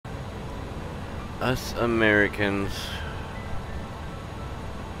Us Americans.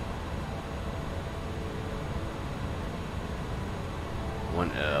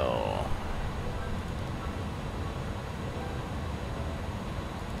 One L.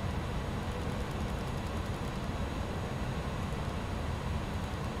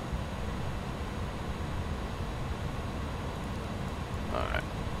 Alright.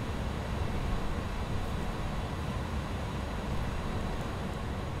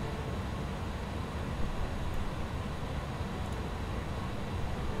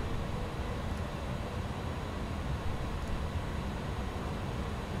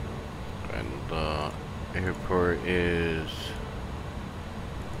 And the airport is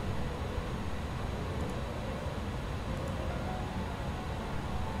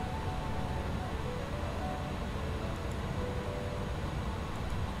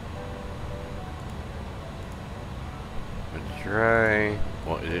dry.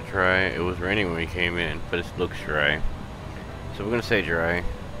 Well, is it dry? It was raining when we came in, but it looks dry. So we're gonna say dry.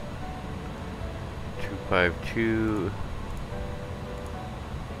 252.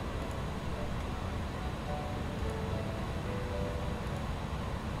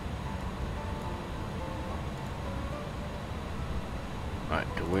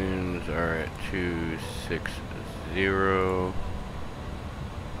 Alright, the winds are at 260.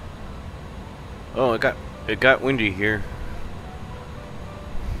 Oh, it got windy here.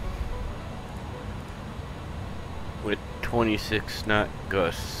 With 26 knot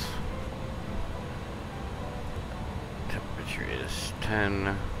gusts. Temperature is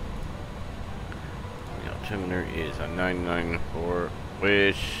 10. The altimeter is a 994,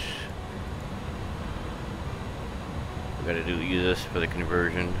 which we gotta use this for the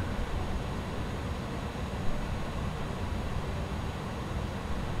conversion.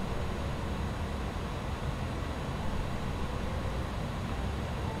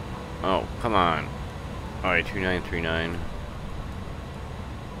 Oh, come on. Alright, 2939.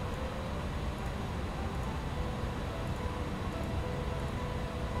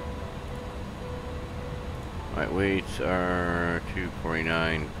 Alright, weights are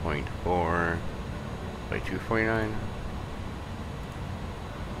 249.4 by 249.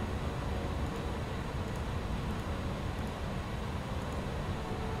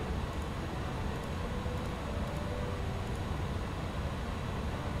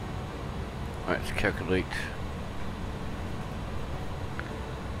 Let's calculate.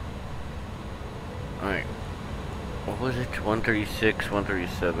 Alright. What was it? 136,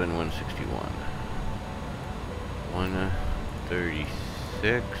 137, 161.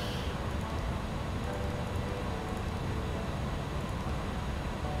 136.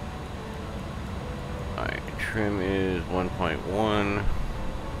 Alright, trim is 1.1.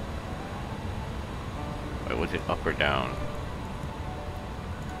 Wait, was it up or down?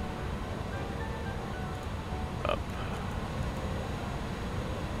 Up.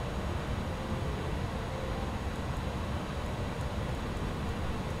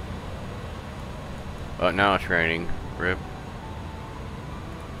 Oh, now it's raining. Rip.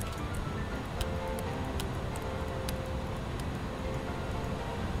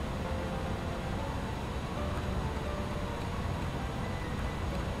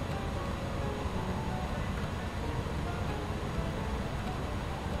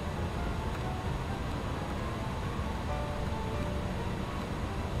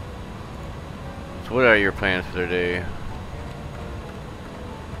 So what are your plans for the day?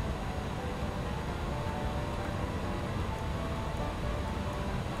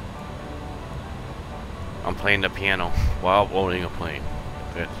 I'm playing the piano while loading a plane.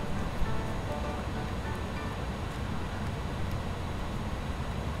 That's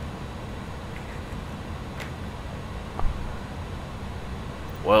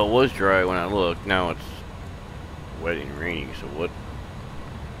well, it was dry when I looked. Now it's wet and rainy. So what?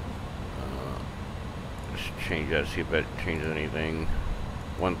 Let's change that. See if that changes anything.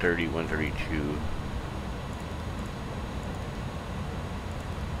 130, 132.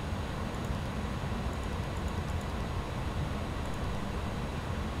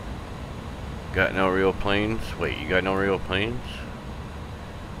 Got no real planes? Wait, you got no real planes?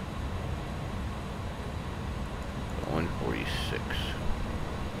 146.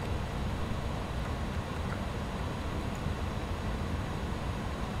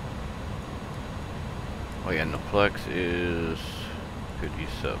 Oh yeah, and the flex is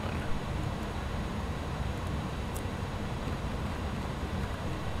 57.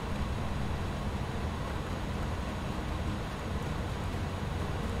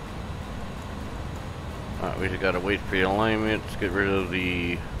 Alright, we just gotta wait for the alignment. Let's get rid of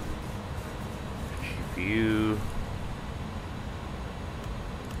the GPU.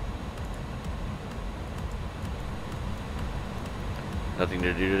 Nothing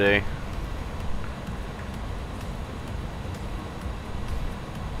to do today.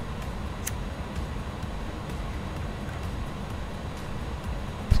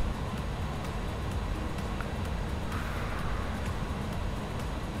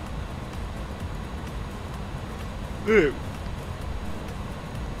 Take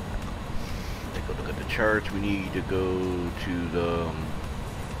a look at the charts. We need to go to the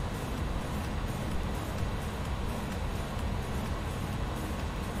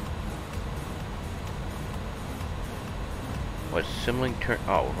what assembling turn?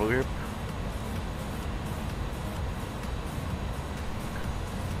 Oh, over.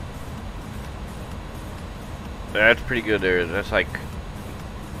 That's pretty good there. That's like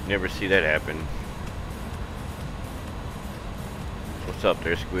never see that happen. What's up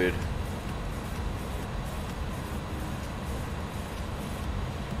there, Squid?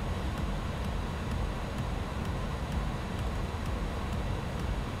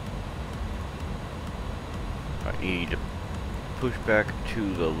 I need to push back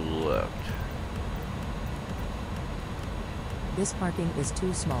to the left. This parking is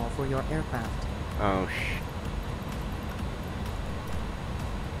too small for your aircraft. Oh, shit.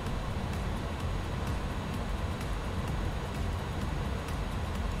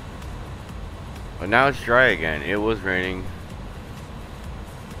 But now it's dry again. It was raining.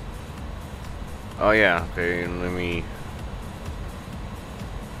 Oh yeah, okay, let me...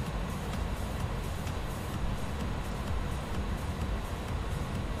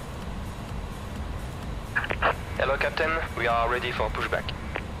 Hello Captain, we are ready for pushback.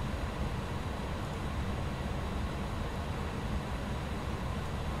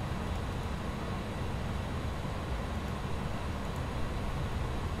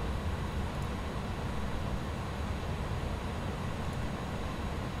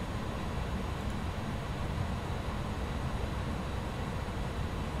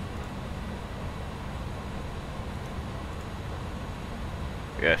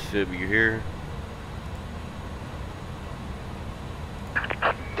 Yeah, Sib, you here?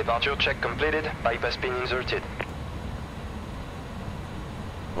 Departure check completed, bypass pin inserted.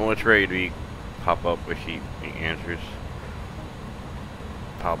 When it's ready to pop up if he answers.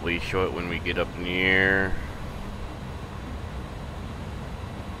 Probably show it when we get up in the air.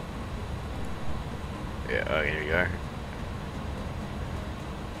 Yeah, oh, here you are.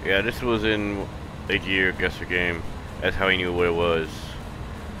 Yeah, this was in a Gear Guesser game. That's how he knew what it was.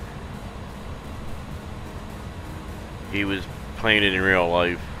 He was playing it in real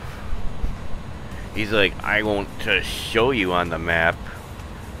life. He's like, I want to show you on the map.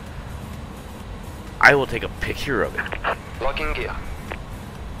 I will take a picture of it. Locking gear.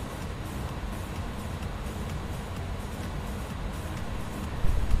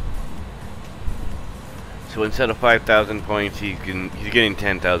 So instead of 5,000 points, he's getting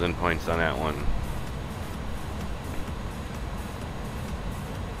 10,000 points on that one.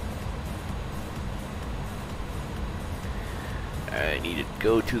 I need to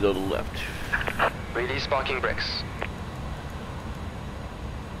go to the left. Release parking brakes.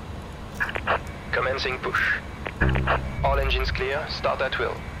 Commencing push. All engines clear, start at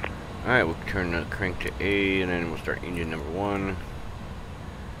will. Alright, we'll turn the crank to A and then we'll start engine number 1.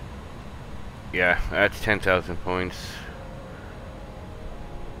 Yeah, that's 10,000 points.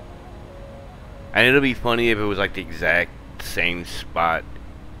 And it'll be funny if it was like the exact same spot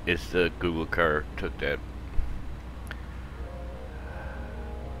as the Google car took that.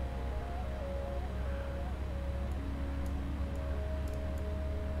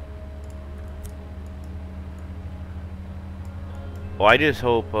 Well, I just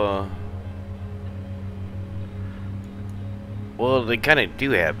hope, well, they kind of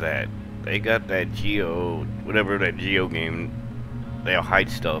do have that. They got that Geo, whatever that Geo game, they'll hide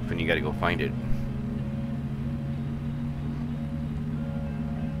stuff and you gotta go find it.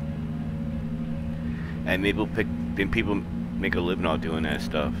 And maybe people make a living out doing that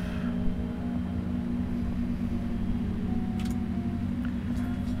stuff.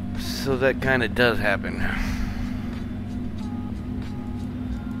 So that kind of does happen.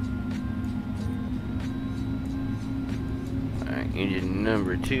 Alright, engine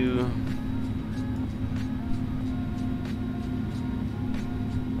number 2.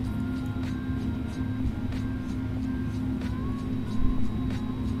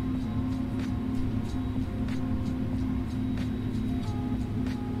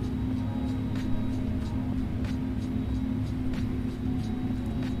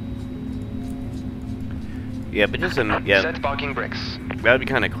 Yeah, but just Set parking brakes. That'd be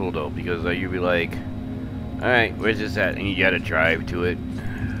kind of cool though, because you'd be like, all right, where's this at? And you gotta drive to it.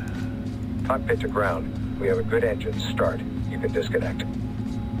 Cockpit to ground. We have a good engine. Start. You can disconnect.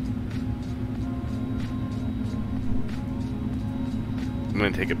 I'm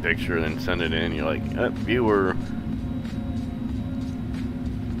gonna take a picture and then send it in. You're like, viewer.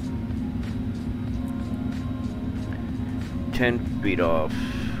 $10 off.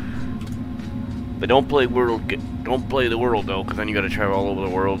 But don't play don't play the world though, because then you gotta travel all over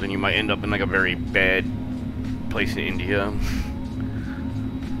the world and you might end up in like a very bad place in India.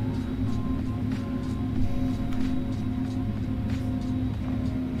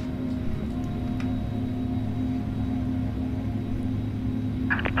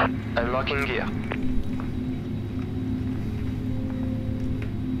 I'm locking gear.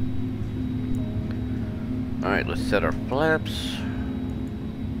 Alright, let's set our flaps.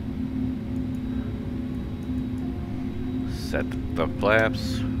 Set the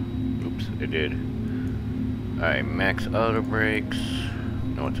flaps. Oops, it did. Alright, max auto brakes.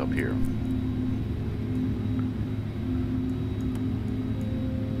 No, it's up here.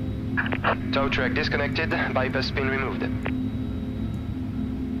 Tow truck disconnected, bypass pin removed.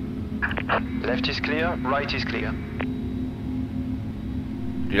 Left is clear, right is clear.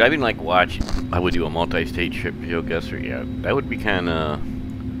 Dude, I've been like watching. I would do a multi-state trip geoguesser. Yeah, that would be kind of.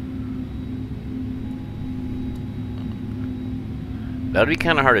 That would be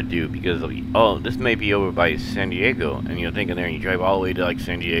kind of hard to do because oh, this may be over by San Diego, and you're thinking there, and you drive all the way to like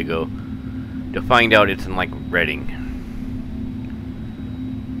San Diego to find out it's in like Redding.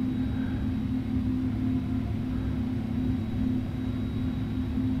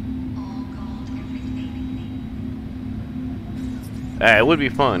 It would be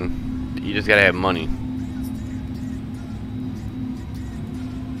fun. You just gotta have money.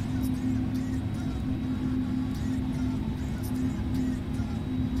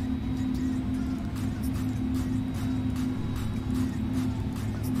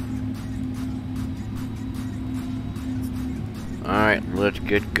 Alright, let's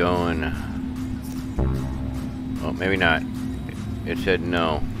get going. Oh, maybe not. It said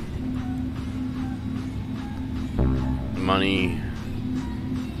no. Money.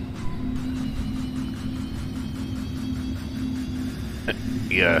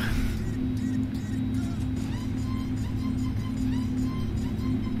 Yeah.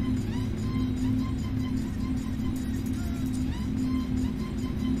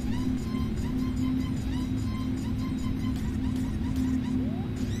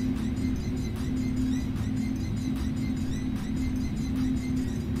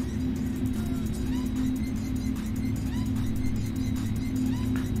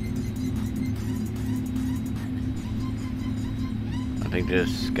 I think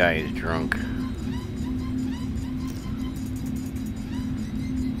this guy is drunk.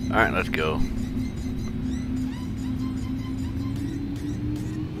 Alright, let's go.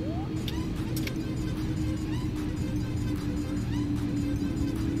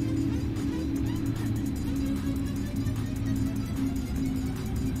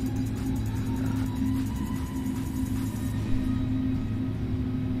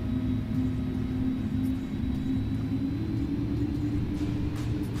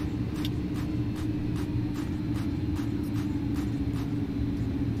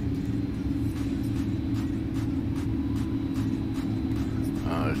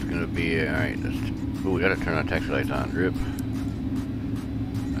 It's gonna be alright. Oh, we gotta turn our taxi lights on. Rip.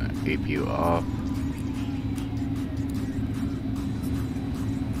 APU off.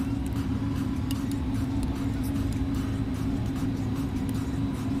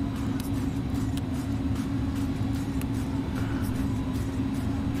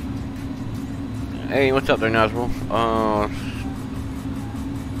 Hey, what's up there, Nazrul?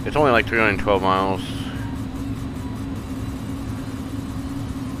 It's only like 312 miles.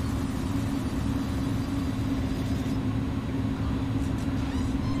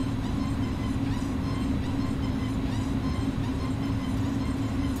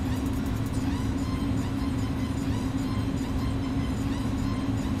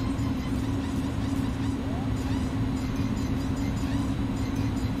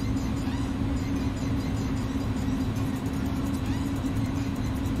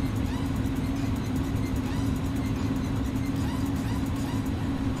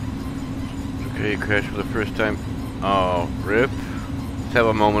 Okay, crashed for the first time. Oh, rip. Let's have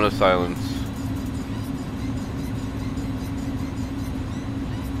a moment of silence.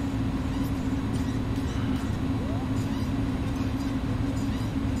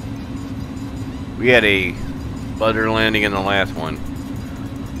 We had a butter landing in the last one.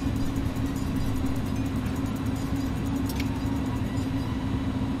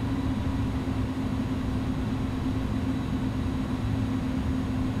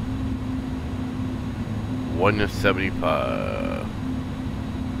 1 to 75.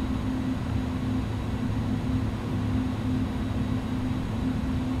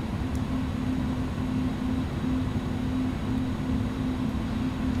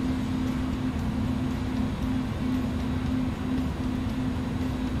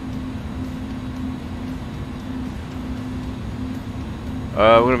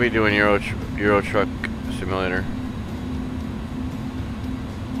 We're gonna be doing Euro Truck Simulator.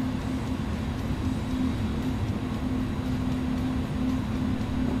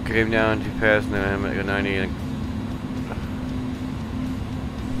 Came down too fast and then I'm at 90. And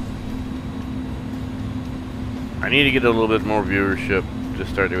I need to get a little bit more viewership to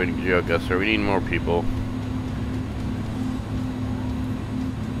start doing GeoGuessr. We need more people.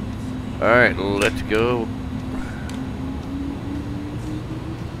 Alright, let's go.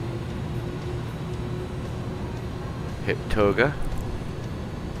 Hit Toga.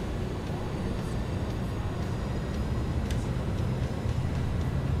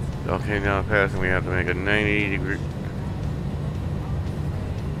 All came down fast and we have to make a 90-degree.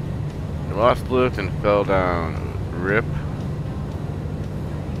 Lost lift and fell down. Rip.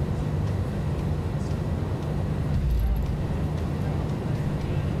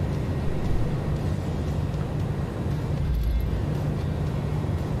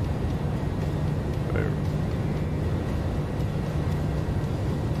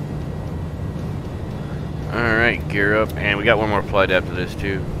 Alright, gear up. And we got one more flight after this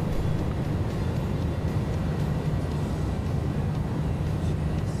too.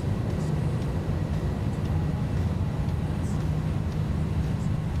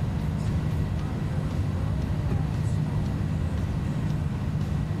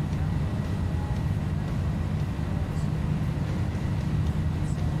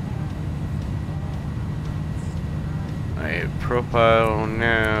 Profile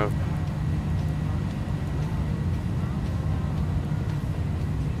nav.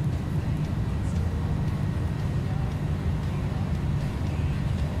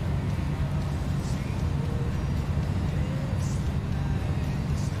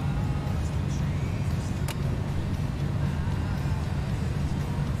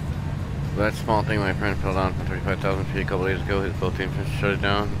 That small thing my friend fell down from 35,000 feet a couple days ago. His both engines shut it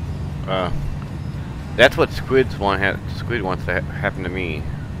down. That's what Squid wants to happen to me.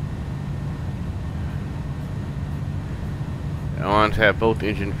 I want to have both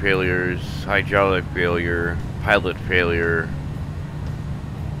engine failures, hydraulic failure, pilot failure.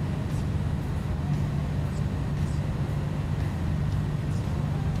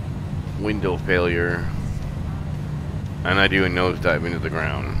 Window failure. And I do a nosedive into the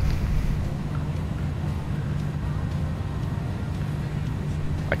ground.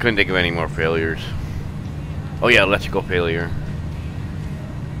 I couldn't think of any more failures. Oh yeah, electrical failure.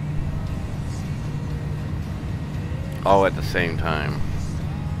 All at the same time.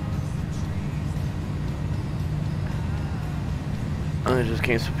 I just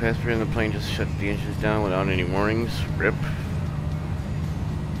came so fast and the plane just shut the engines down without any warnings. Rip.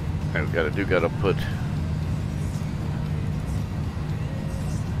 I've gotta put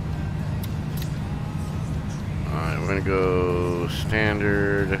alright, we're gonna go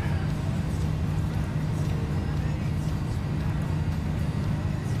standard.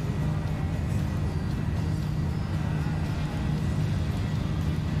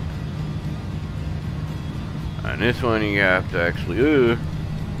 And this one you have to actually,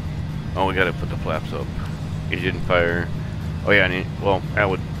 oh, we gotta put the flaps up. Engine fire. Oh yeah, well, I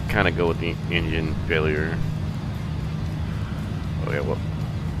would kind of go with the engine failure. Oh yeah, well.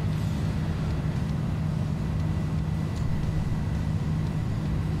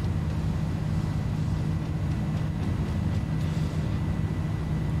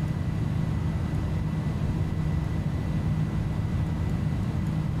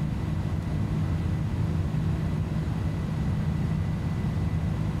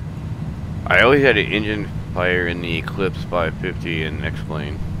 I always had an engine fire in the Eclipse 550 and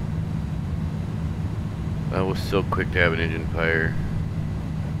X-Plane. I was so quick to have an engine fire.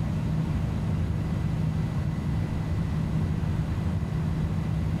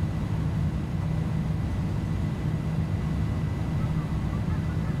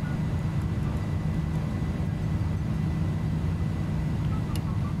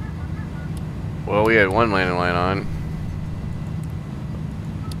 Well, we had one landing line on.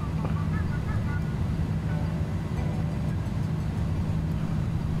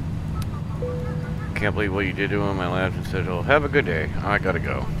 Can't believe what you did to him. I laughed and said, "Oh, have a good day. I gotta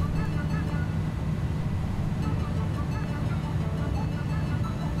go."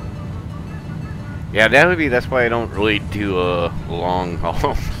 Yeah, that's why I don't really do long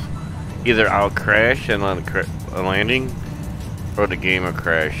hauls. Either I'll crash and on a landing, or the game will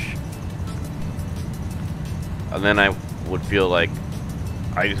crash. And then I would feel like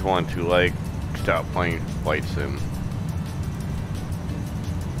I just want to like stop playing Flight Sim.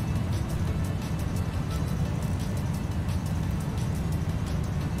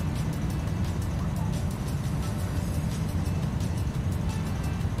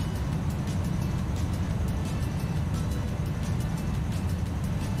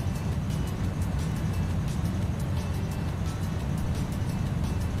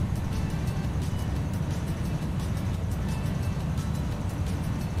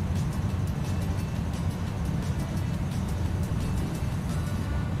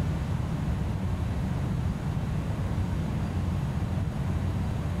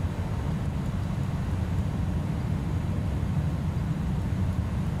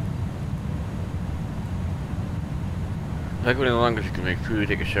 Like when the longest you can make food,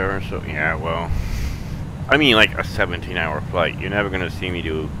 take a shower and so yeah, well. I mean like a 17-hour flight. You're never gonna see me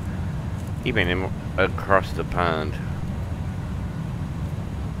do even across the pond.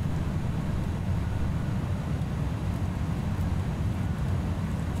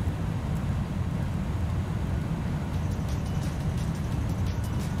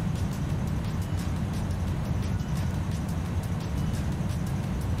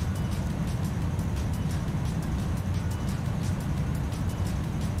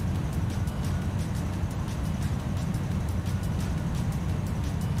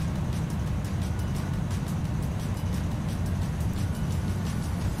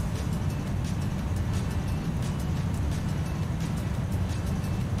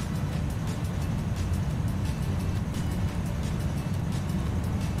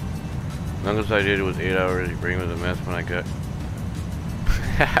 Longest I did was 8 hours. Your brain was a mess when I got.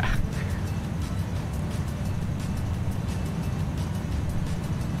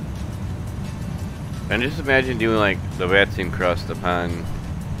 And just imagine doing like the Vaccine Cross the Pond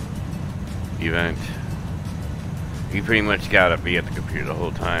event. You pretty much gotta be at the computer the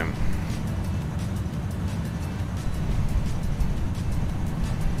whole time.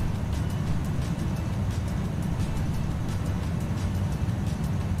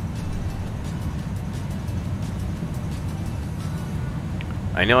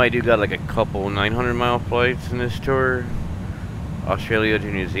 I know I do got like a couple 900-mile flights in this tour. Australia to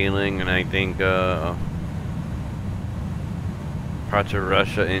New Zealand, and I think parts of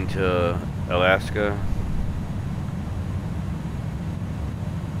Russia into Alaska.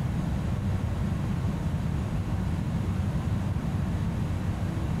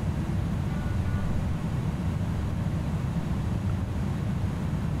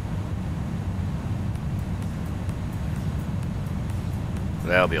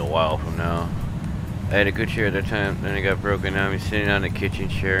 That'll be a while from now. I had a good chair at the time, then it got broken. Now I'm sitting on the kitchen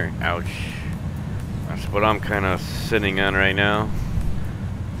chair. Ouch. That's what I'm kind of sitting on right now.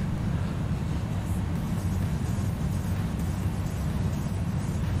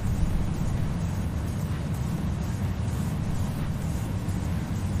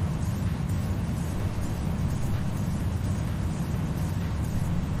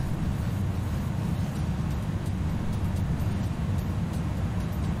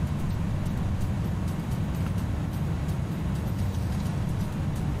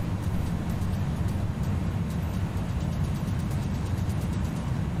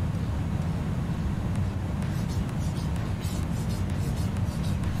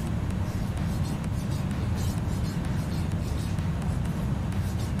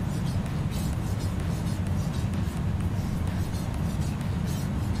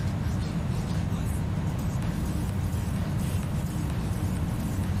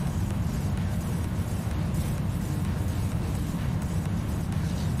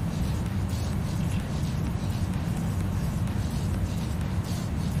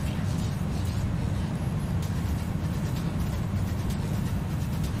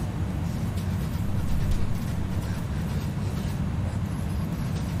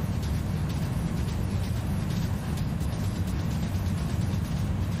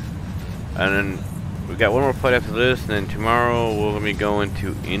 And then we got one more flight after this, and then tomorrow we'll be going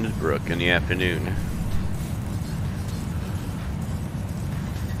to Innsbruck in the afternoon.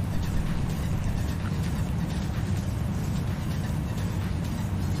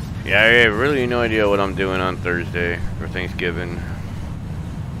 Yeah, I have really no idea what I'm doing on Thursday for Thanksgiving.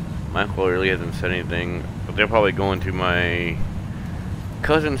 Michael really hasn't said anything, but they're probably going to my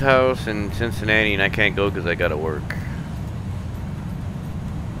cousin's house in Cincinnati, and I can't go because I gotta work.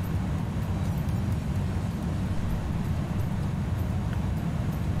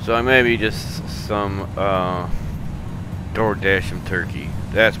 So I maybe just some DoorDash some turkey.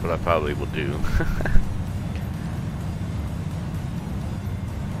 That's what I probably will do.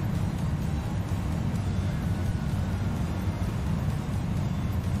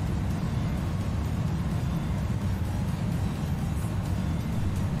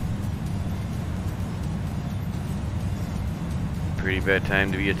 Pretty bad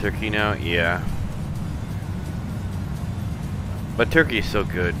time to be a turkey now? Yeah. But turkey is so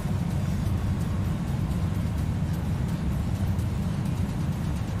good.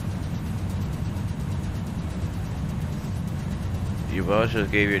 Your boss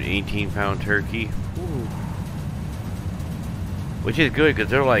just gave you an 18-pound turkey. Ooh. Which is good because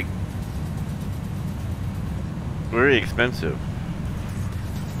they're like very expensive.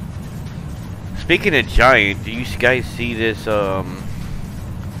 Speaking of giant, do you guys see this?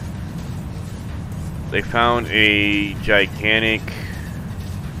 They found a gigantic.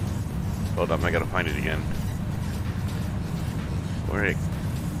 Hold on, I gotta find it again. Where it?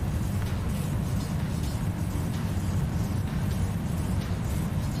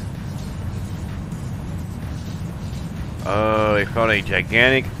 They found a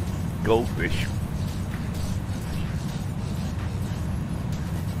gigantic goldfish.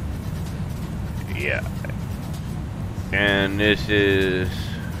 Yeah. And this is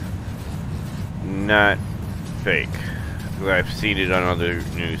not fake. I've seen it on other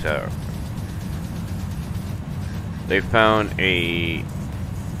news outlets. They found a.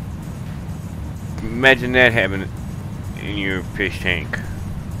 Imagine that happening in your fish tank.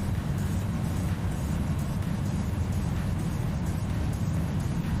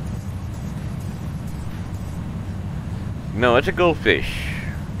 No, it's a goldfish.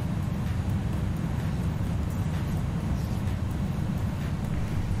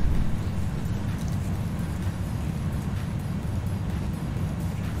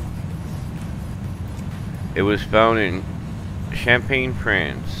 It was found in Champagne,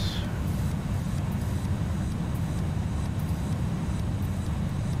 France.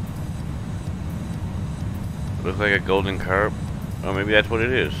 Looks like a golden carp. Oh, maybe that's what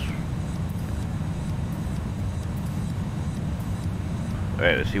it is.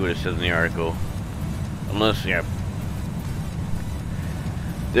 Alright, let's see what it says in the article. Unless, yeah.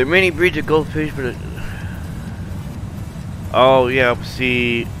 There are many breeds of goldfish, but oh, yeah,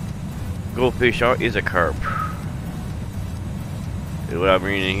 see, goldfish is a carp. Is what I'm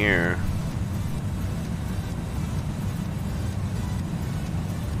reading here.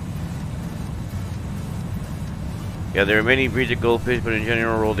 Yeah, there are many breeds of goldfish, but in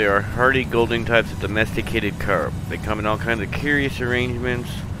general, they are hardy golden types of domesticated carp. They come in all kinds of curious arrangements,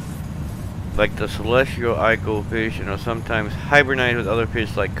 like the celestial eye goldfish, and are sometimes hibernate with other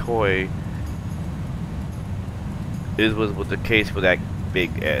fish like koi. This was the case with that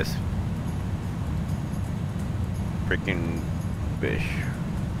big ass freaking fish.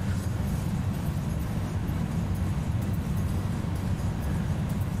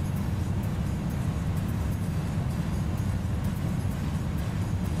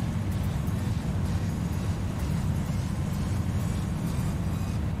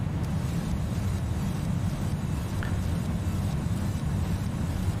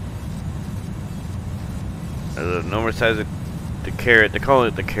 The normal size of the carrot, they call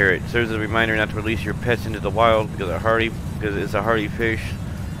it the carrot, serves as a reminder not to release your pets into the wild because it's a hardy fish.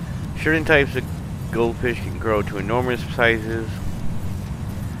 Certain types of goldfish can grow to enormous sizes.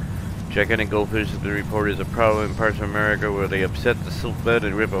 Gigantic goldfish has been reported as a problem in parts of America where they upset the silt bed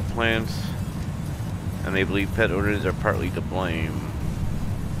and rip up plants, and they believe pet owners are partly to blame.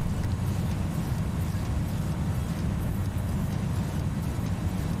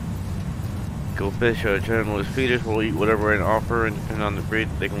 Goldfish are generalist feeders, will eat whatever and offer, and depending on the breed,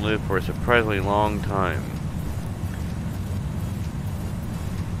 they can live for a surprisingly long time.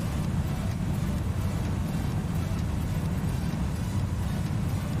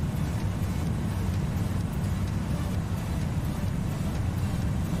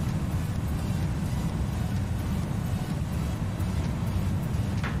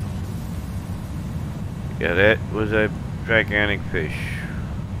 Yeah, that was a gigantic fish.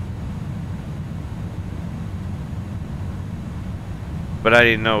 But I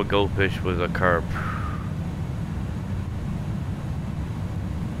didn't know a goldfish was a carp.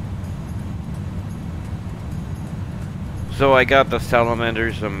 So I got the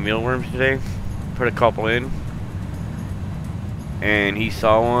salamanders some mealworms today. Put a couple in. And he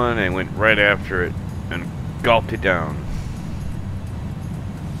saw one and went right after it and gulped it down.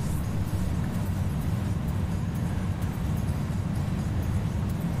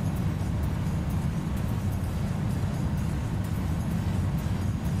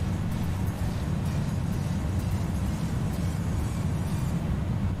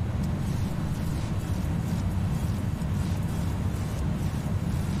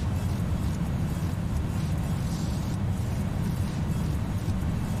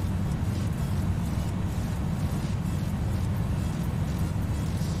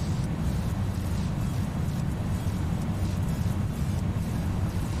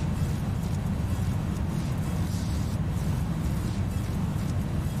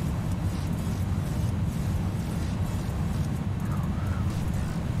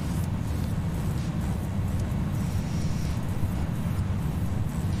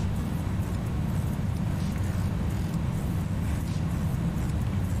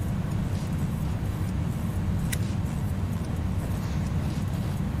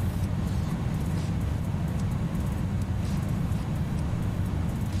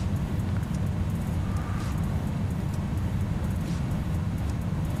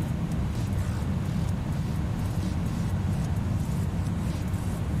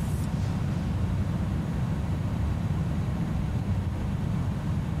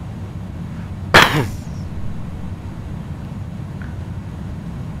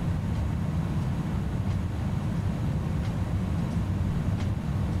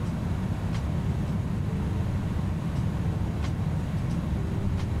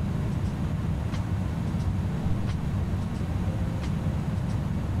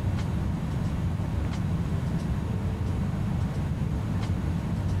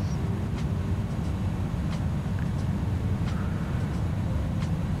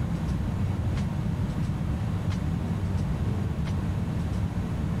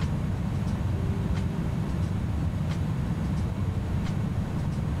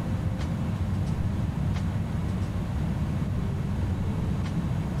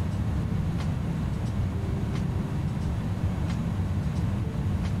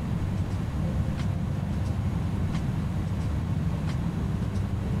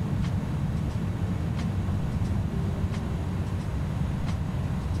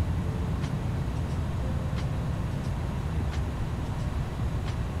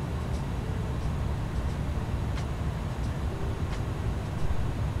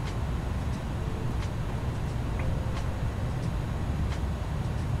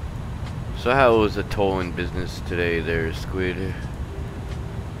 So how was the tolling business today there, Squid?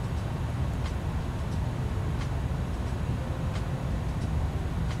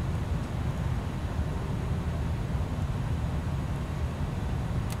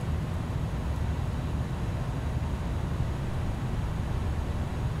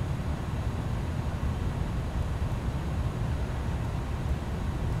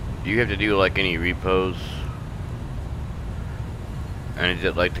 Do you have to do like any repos? And is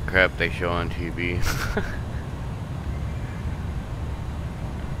it like the crap they show on TV?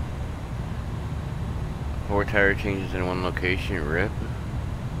 4 tire changes in one location, rip?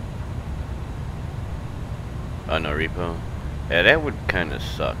 Oh, no repo. Yeah, that would kind of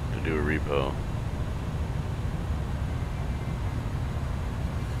suck to do a repo.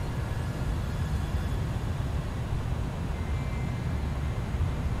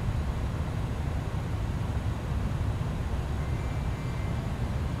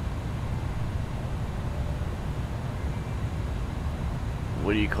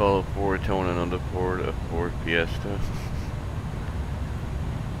 What do you call a Ford towing another Ford? A Ford Fiesta?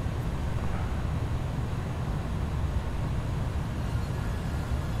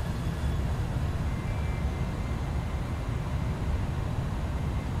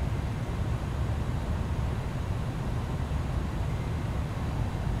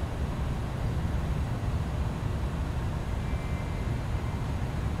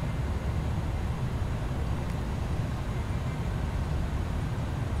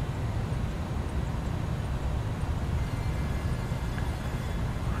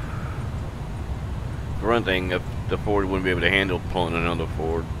 For one thing, if the Ford wouldn't be able to handle pulling another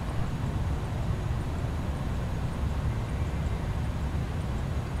Ford.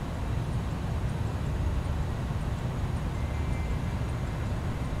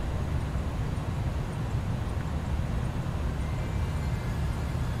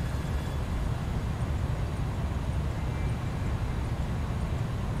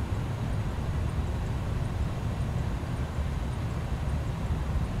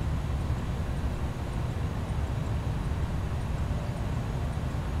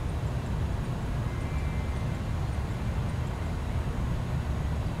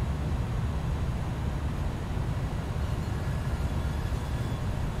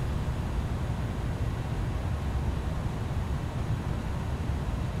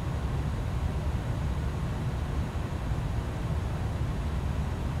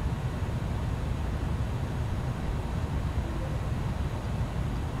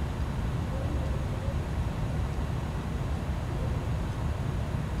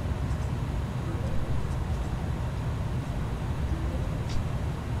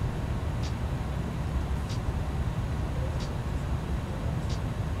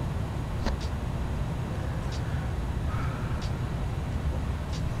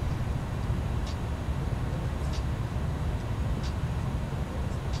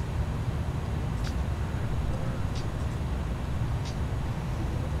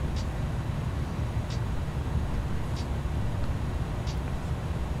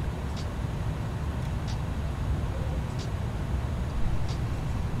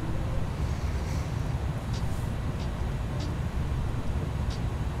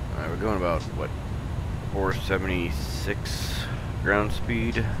 We're going about, what, 476 ground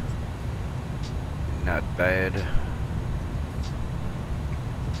speed. Not bad.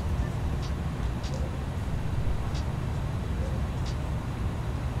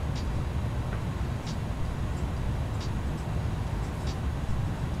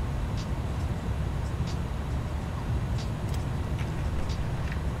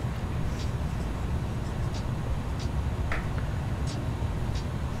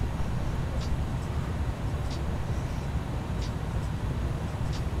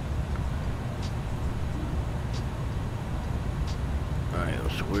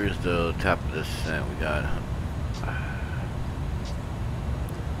 Where's the top of this set we got?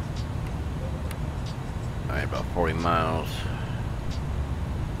 Alright, about 40 miles.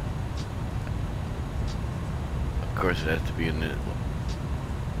 Of course it has to be in the...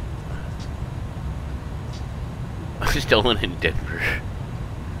 I'm still in Denver.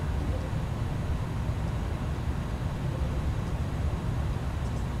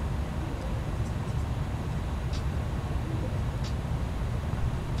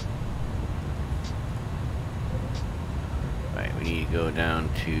 We need to go down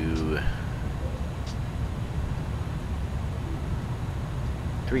to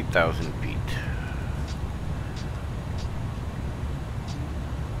 3,000 feet.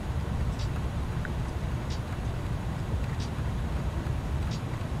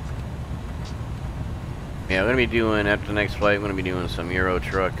 Yeah, we're gonna be doing, after the next flight, we're gonna be doing some Euro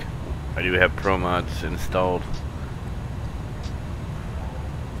truck. I do have Pro Mods installed.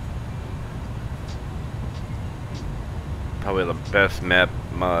 Probably the best map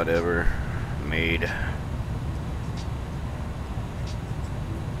mod ever made.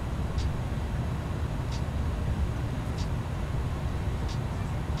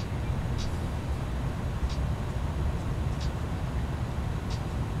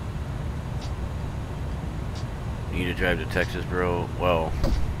 Need to drive to Texas, bro. Well,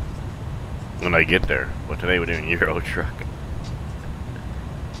 when I get there. But today we're doing Euro truck.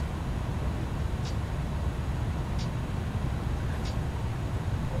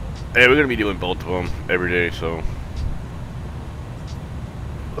 Hey, we're gonna be doing both of them every day, so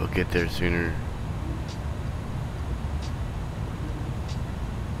we'll get there sooner.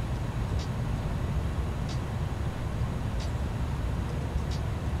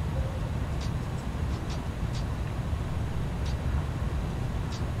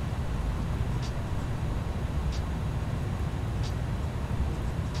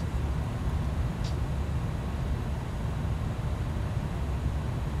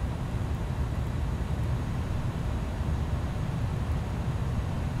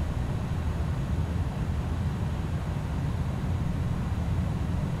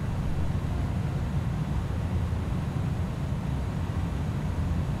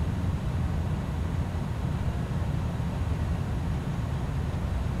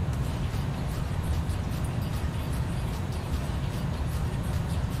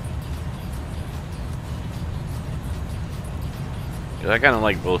 I kind of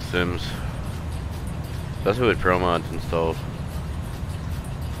like both sims, especially with Pro Mods installed.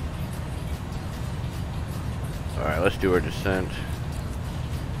 Alright, let's do our descent.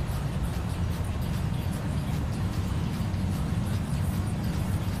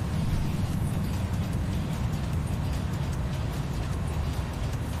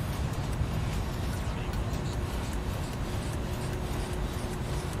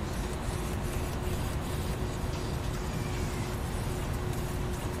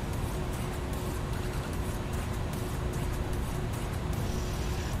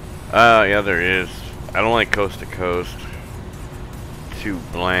 Yeah, there is. I don't like coast to coast. Too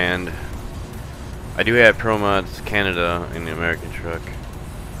bland. I do have Pro Mods Canada in the American truck,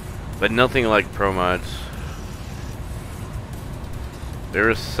 but nothing like Pro Mods. There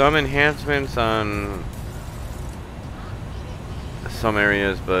is some enhancements on some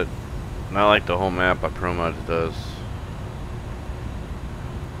areas, but not like the whole map what Pro Mods does.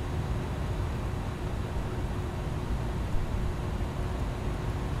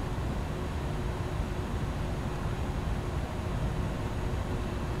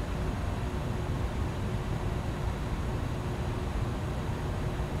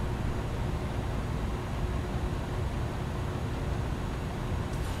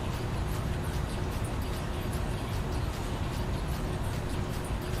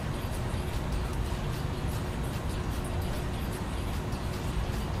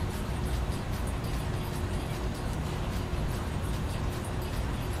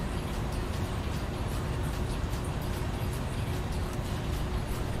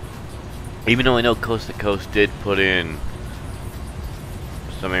 Even though I know Coast to Coast did put in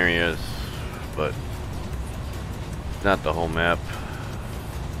some areas, but not the whole map.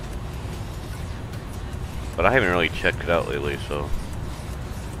 But I haven't really checked it out lately, so.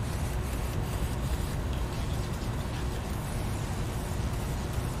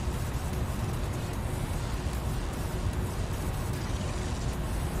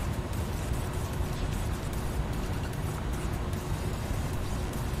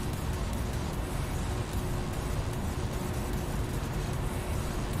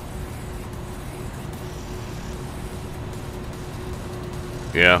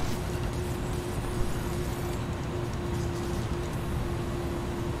 Yeah.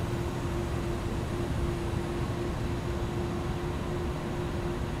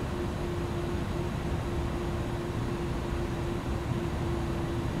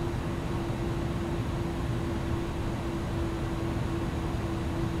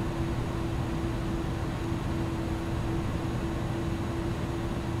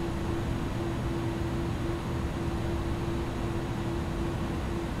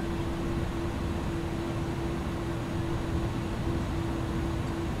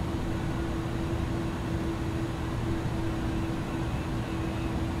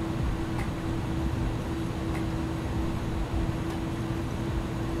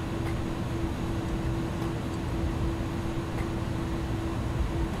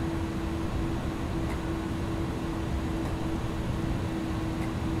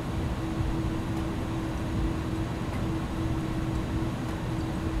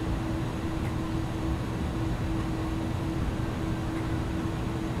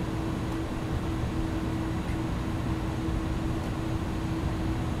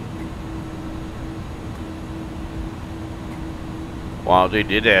 Wow, they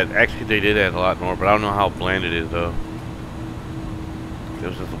did that. Actually, they did that a lot more, but I don't know how bland it is though. There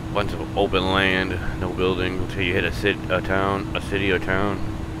was just a bunch of open land, no buildings until you hit a city or town.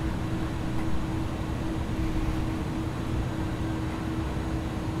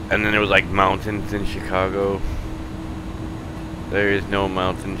 And then there was like mountains in Chicago. There is no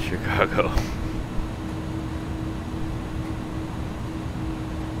mountain in Chicago.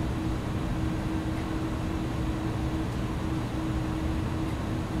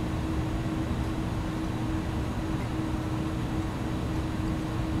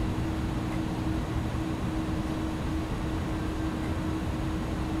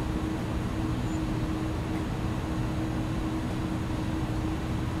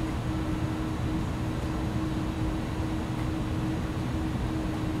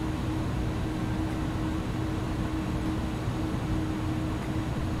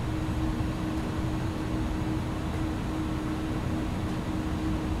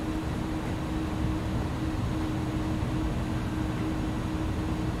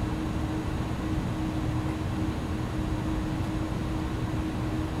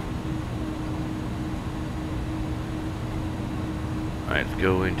 Alright, let's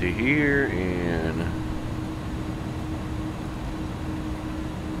go into here and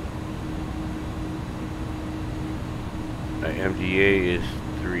MDA is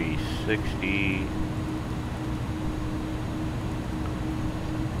 360.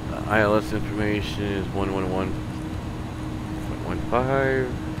 ILS information is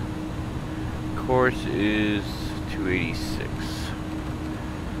 111.15. Course is 286.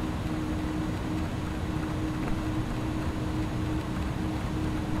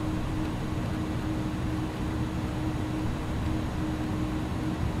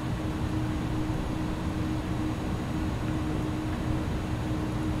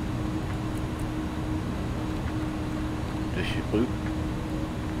 This should loop.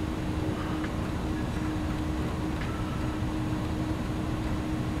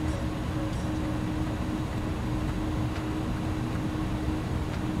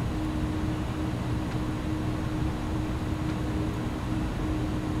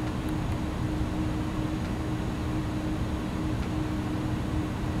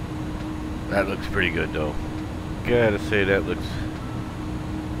 That looks pretty good though. Gotta say that looks.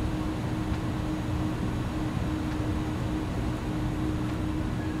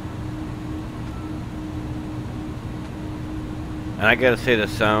 And I gotta say the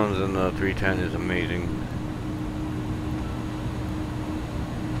sounds in the 310 is amazing.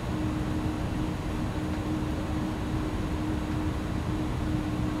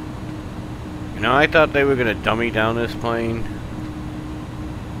 You know, I thought they were gonna dummy down this plane.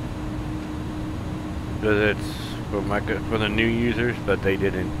 Because it's for the new users, but they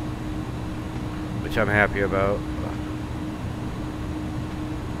didn't, which I'm happy about.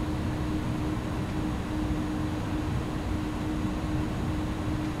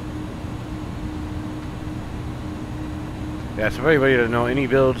 Yeah, so for everybody to know,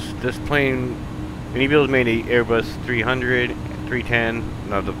 Inibuilds, this plane, Inibuilds made a Airbus 300, 310,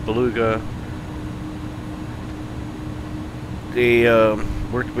 now the Beluga. They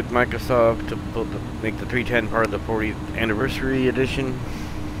worked with Microsoft to make the 310 part of the 40th anniversary edition,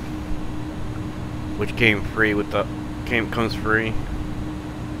 which came free with the comes free.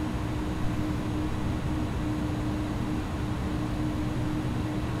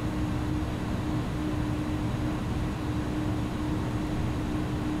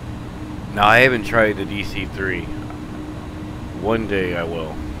 Now I haven't tried the DC-3. One day I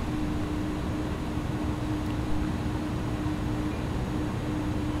will.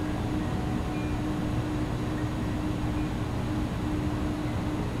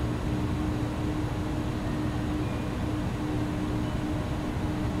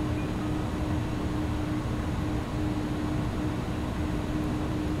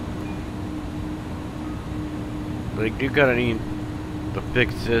 They do gotta need to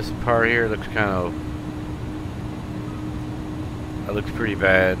fix this part here. It looks kind of, that looks pretty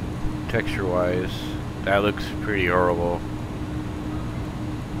bad texture wise. That looks pretty horrible.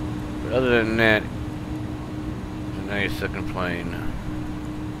 But other than that, it's a nice looking plane.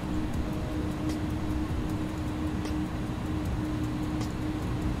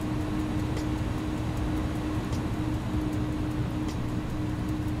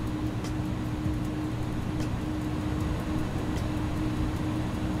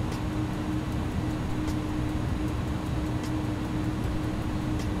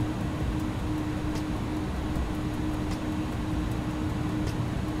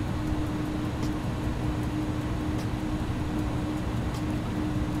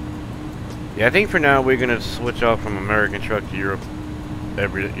 Yeah, I think for now we're gonna switch off from American truck to Europe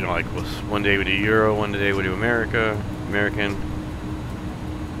every, you know, like one day we do Euro, one day we do American.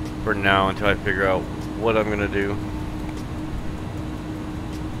 For now, until I figure out what I'm gonna do.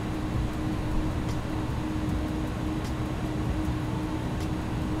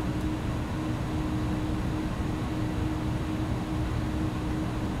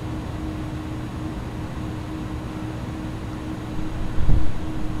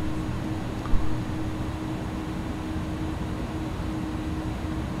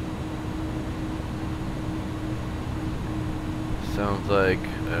 Sounds like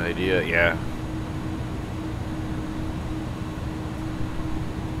an idea, yeah.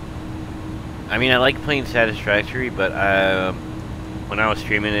 I mean, I like playing Satisfactory, but when I was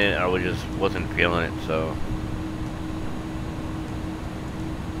streaming it, I just wasn't feeling it, so.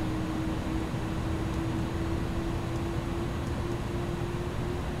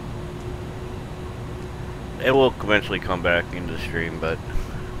 It will eventually come back into the stream, but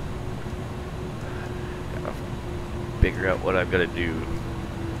gotta figure out what I've got to do.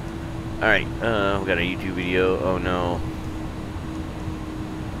 Alright, we got a YouTube video. Oh no.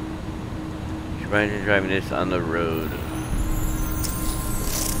 Imagine driving this on the road.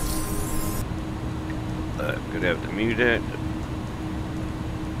 I'm gonna have to mute it.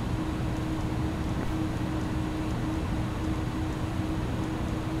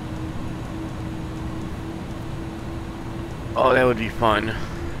 Oh, that would be fun.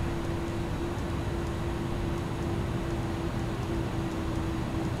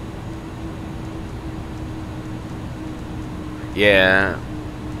 Yeah.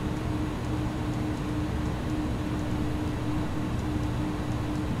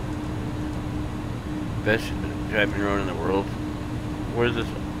 Best driving road in the world. Where's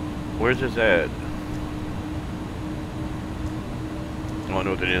this at? Oh,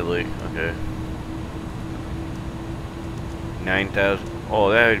 Northern Italy. Okay. 9,000. Oh,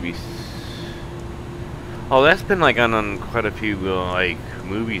 that would be. Oh, that's been like on quite a few like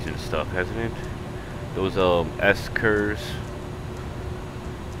movies and stuff, hasn't it? Those S curves.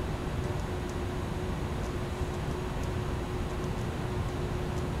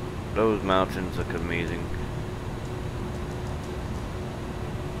 Those mountains look amazing.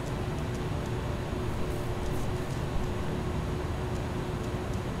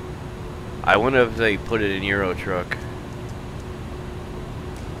 I wonder if they put it in Euro Truck.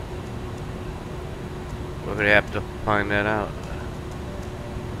 We're gonna have to find that out.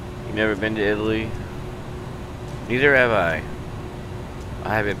 You never been to Italy? Neither have I.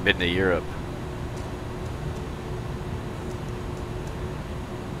 I haven't been to Europe.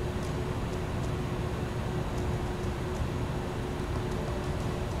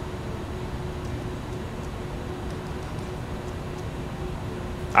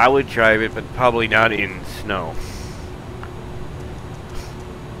 I would drive it, but probably not in snow.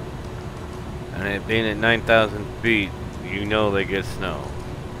 And it being at 9,000 feet, you know they get snow.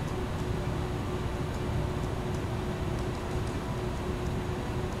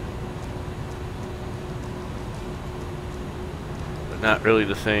 But not really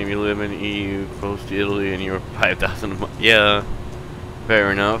the same. You live in EU, close to Italy, and you're 5,000 miles. Yeah,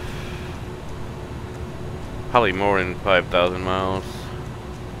 fair enough. Probably more than 5,000 miles.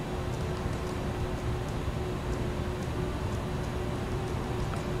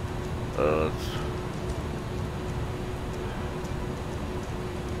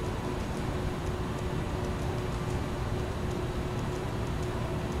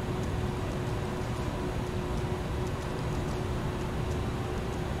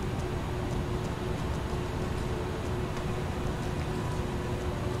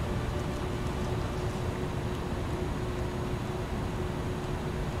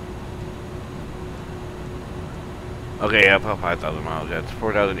 Okay, yeah, about 5,000 miles. That's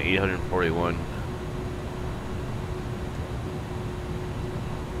 4,841.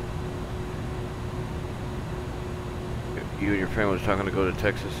 You and your friend was talking to go to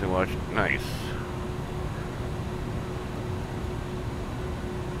Texas and watch. Nice.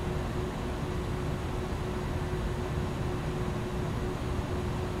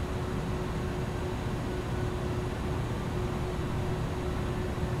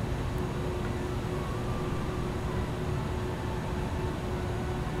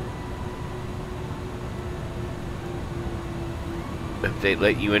 If they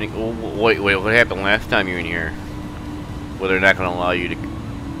let you in, oh, wait, what happened last time you were in here? Well, they're not going to allow you to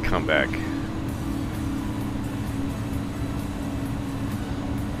come back.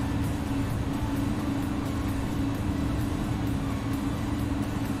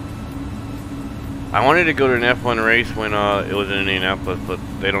 I wanted to go to an F1 race when it was in Indianapolis, but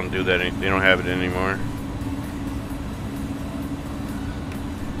they don't do that. They don't have it anymore.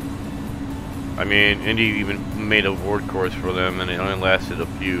 I mean, Indy even made a ward course for them, and it only lasted a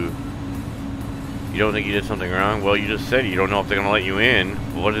few. You don't think you did something wrong? Well, you just said you don't know if they're gonna let you in.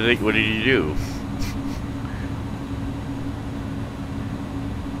 What did you do?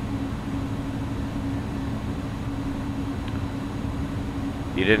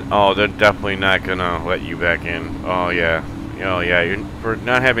 You didn't. Oh, they're definitely not gonna let you back in. Oh yeah. Oh yeah. You're for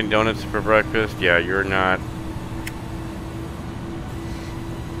not having donuts for breakfast. Yeah, you're not.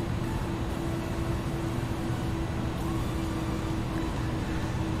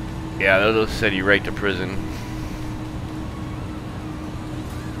 Yeah, they'll send you right to prison.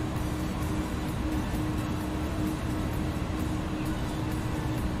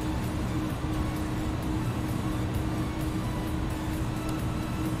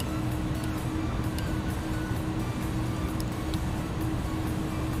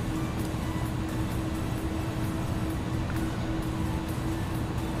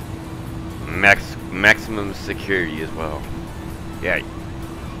 Maximum security as well. Yeah.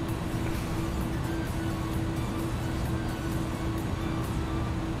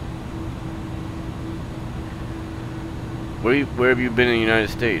 Where have you been in the United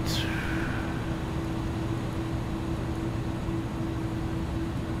States?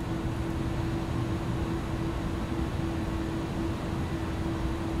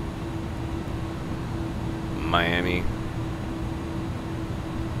 Miami.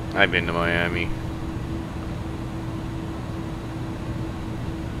 I've been to Miami.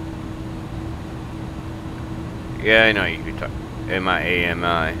 Yeah, I know you could talk.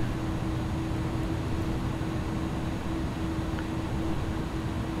 M-I-A-M-I.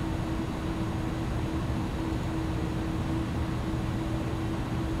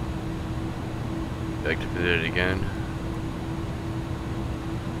 Like to visit it again?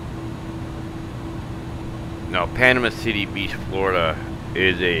 No, Panama City Beach, Florida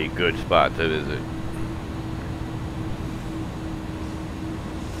is a good spot to visit.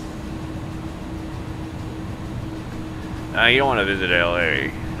 You don't want to visit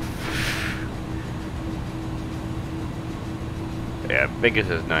LA. Yeah, Vegas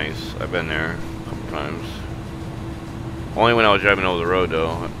is nice. I've been there a couple times. Only when I was driving over the road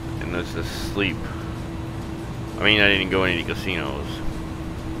though, and that's just sleep. I mean, I didn't go to any casinos.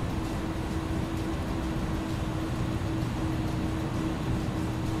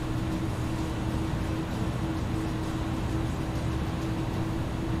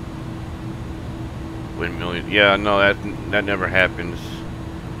 Windmills. Yeah, no, that never happens.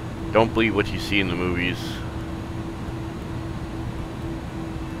 Don't believe what you see in the movies.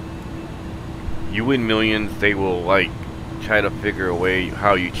 You win millions, they will like try to figure a way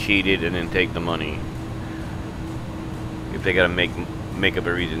how you cheated and then take the money. If they gotta make up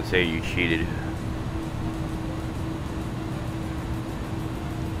a reason, say you cheated.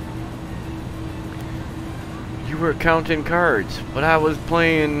 You were counting cards, but I was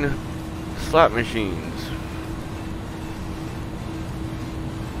playing slot machines.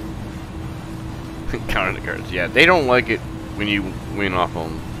 Counting the cards, yeah. They don't like it when you win off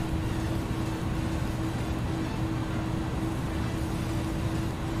them.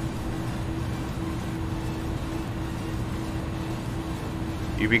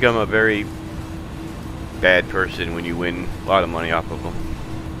 You become a very bad person when you win a lot of money off of them.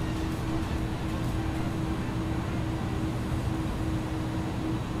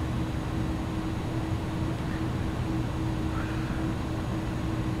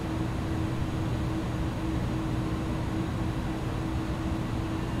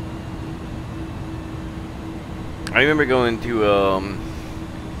 I remember going to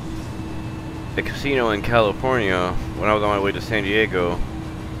a casino in California when I was on my way to San Diego.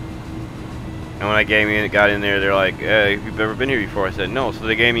 And when I got in there, they're like, hey, have you ever been here before? I said, no. So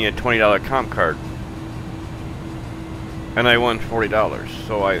they gave me a $20 comp card. And I won $40.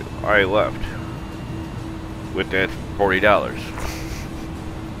 So I left with that $40.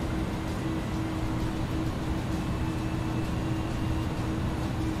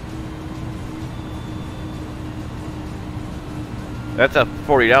 That's a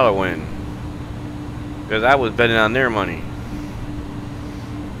 $40 win. Because I was betting on their money.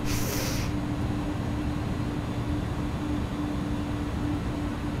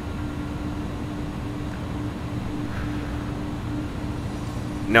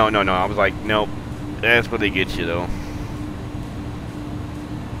 No. I was like, nope. That's what they get you, though.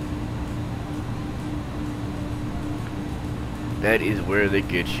 That is where they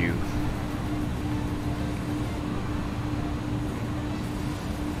get you.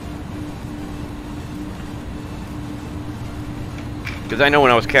 Because I know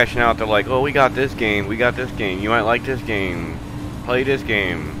when I was cashing out, they're like, oh, we got this game. You might like this game. Play this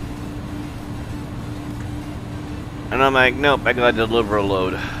game. And I'm like, nope, I gotta deliver a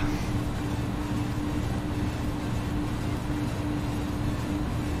load.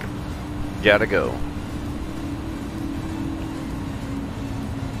 Gotta go.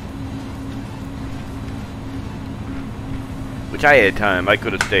 Which I had time, I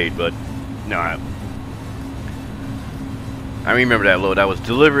could have stayed, but no. I remember that load. I was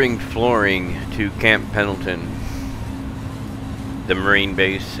delivering flooring to Camp Pendleton, the Marine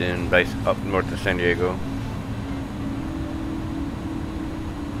base up north of San Diego.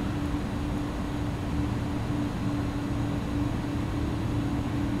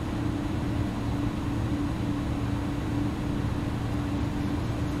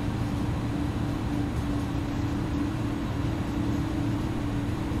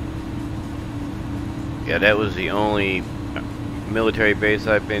 Yeah, that was the only military base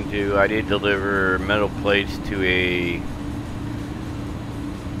I've been to. I did deliver metal plates to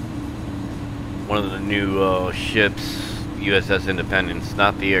one of the new ships, USS Independence.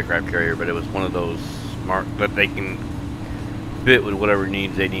 Not the aircraft carrier, but it was one of those smart that they can fit with whatever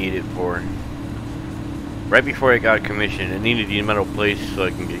needs they need it for. Right before I got commissioned, I needed these metal plates so I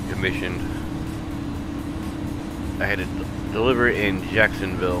can get commissioned. I had to deliver it in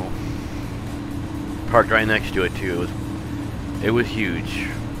Jacksonville. Parked right next to it too. It was huge.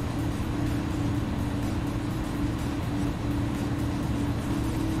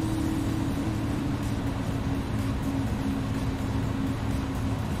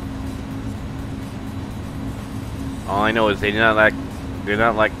 All I know is they're not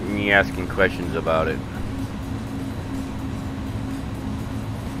like me asking questions about it.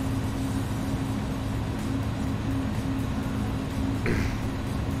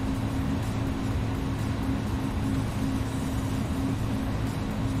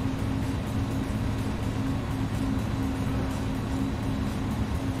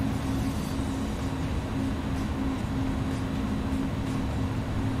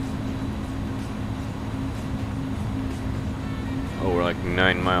 Oh, we're like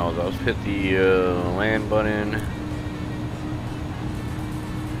 9 miles. I'll hit the land button.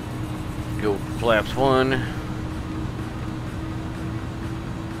 Go flaps 1.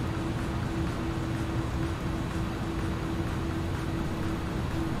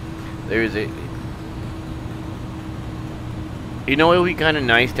 There's a. You know, it would be kind of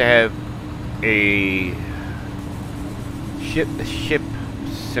nice to have a ship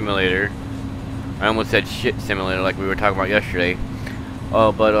simulator. I almost said shit simulator like we were talking about yesterday.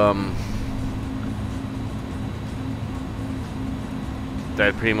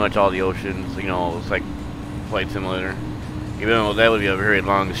 That's pretty much all the oceans, you know, it's like flight simulator. Even though that would be a very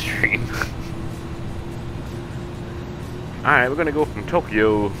long stream. Alright, we're gonna go from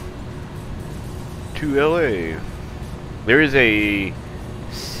Tokyo to LA. There is a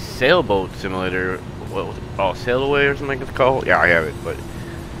sailboat simulator. What was it? Oh, Sail Away or something it's called? Yeah, I have it, but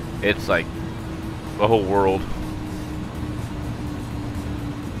it's like the whole world.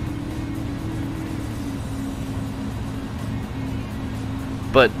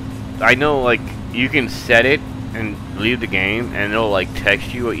 But I know, like, you can set it and leave the game, and it'll like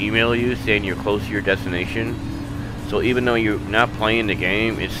text you or email you saying you're close to your destination. So even though you're not playing the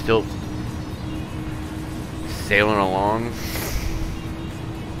game, it's still sailing along.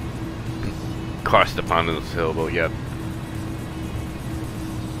 Cross the pond in the sailboat, yeah.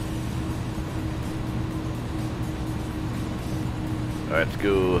 Alright, let's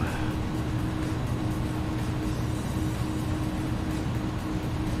go.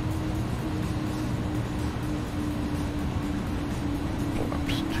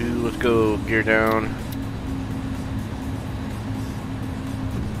 Let's go gear down.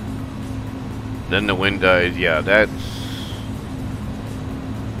 Then the wind dies. Yeah, that's.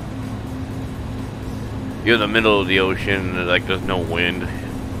 You're in the middle of the ocean, like there's no wind.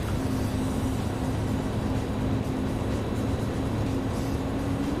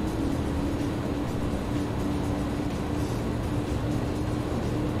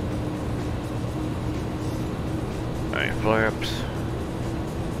 Alright, flaps.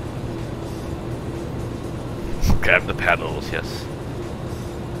 Grab the paddles, yes.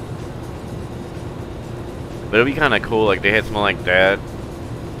 But it'd be kind of cool, like they had something like that,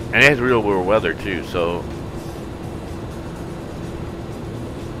 and it has real world weather too. So,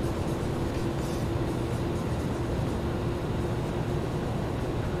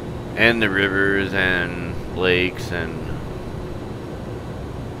 and the rivers and lakes and.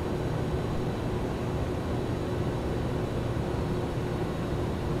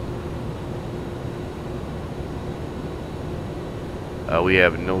 We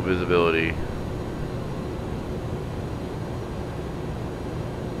have no visibility.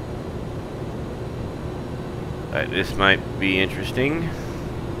 This might be interesting.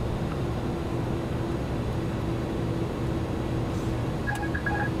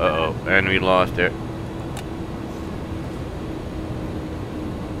 Uh-oh, and we lost it.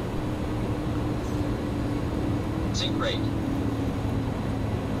 Sync rate.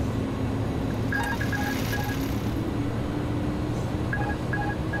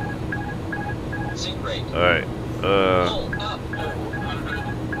 Sync rate. Alright, Pull up.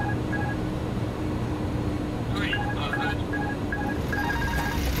 300. Too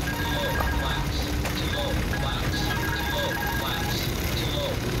low, flaps. Too low, flaps. Too low,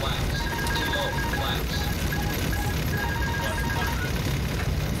 flaps. Too low, flaps.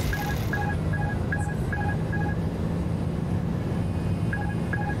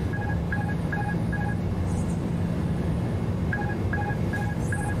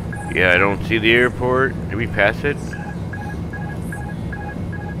 yeah, I don't see the airport. Did we pass it?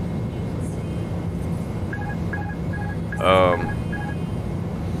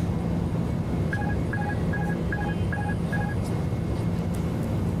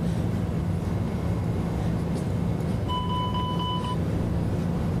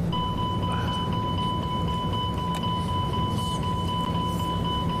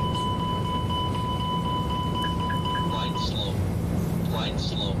 Glide slow. Glide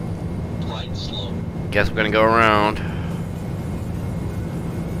slow. Glide slow. Guess we're gonna go around.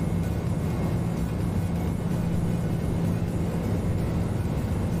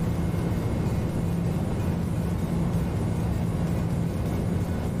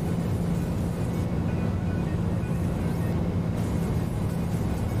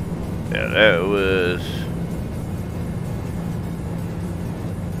 Yeah, that was...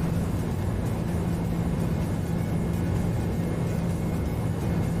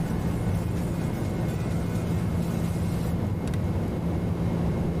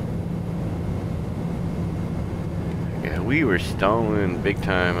 yeah, we were stalling big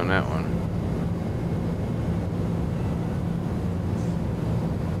time on that one.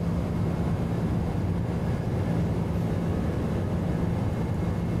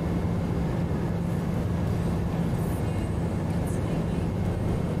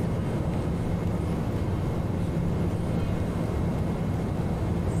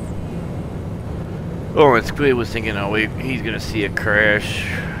 Oh, and Squid was thinking, oh, he's gonna see a crash.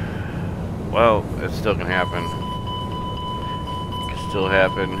 Well, it still can happen. It can still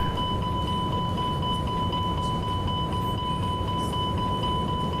happen.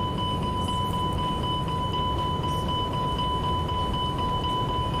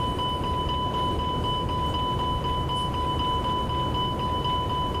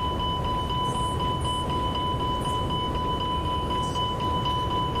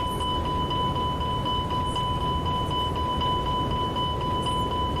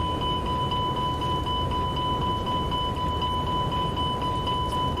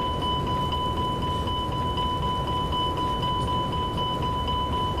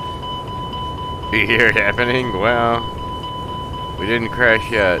 You hear it happening? Well, we didn't crash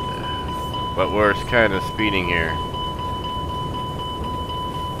yet, but we're kind of speeding here.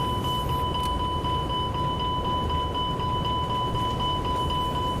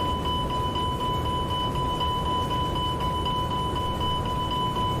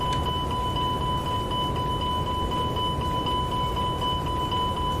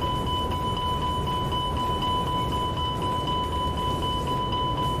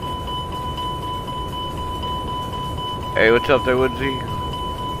 Hey, what's up there, Woodsy?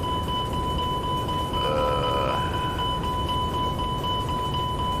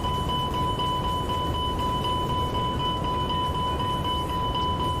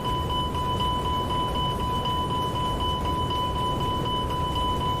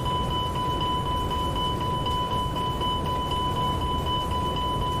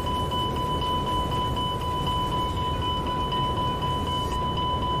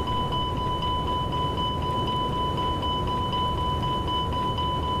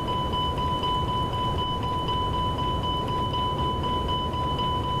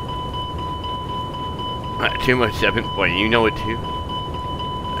 Too much 7 point, you know it too.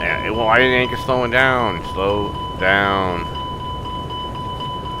 Yeah, why ain't it slowing down? Slow down.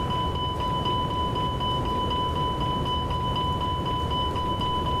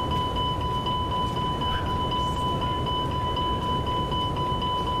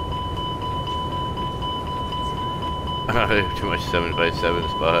 Too much 7x7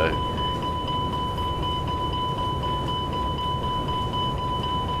 spot.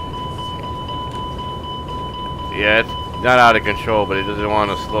 Yeah, it's not out of control, but it doesn't want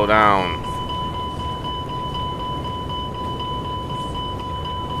to slow down.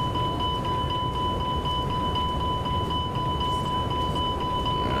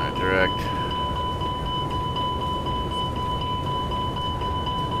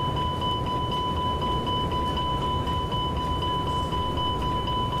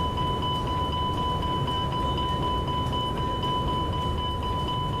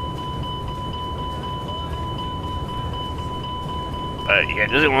 Yeah,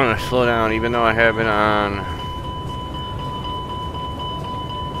 it doesn't want to slow down even though I have it on.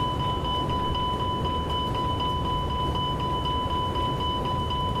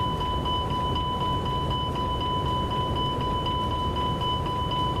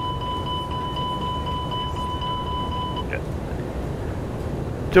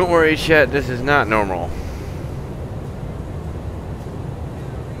 Don't worry, chat, this is not normal.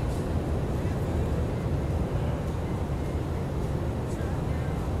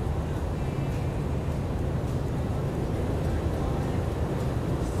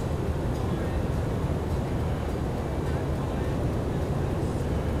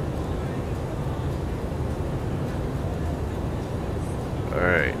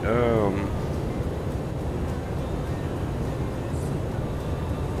 Alright,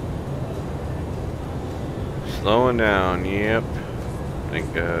 slowing down, yep.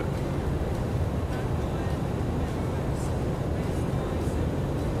 Thank God.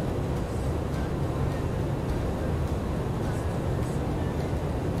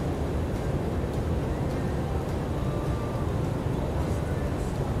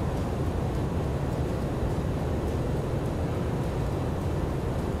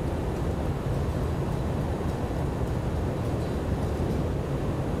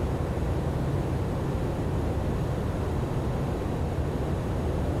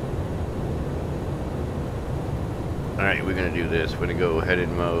 Alright, we're gonna do this. We're gonna go headed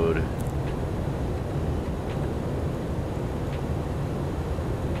mode.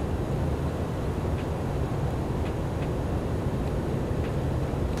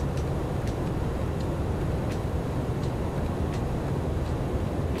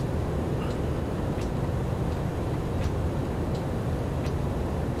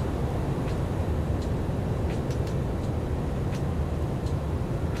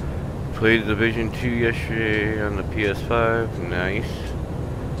 Played Division 2 yesterday on the PS5. Nice.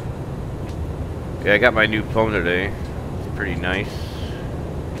 Yeah, I got my new phone today. It's pretty nice.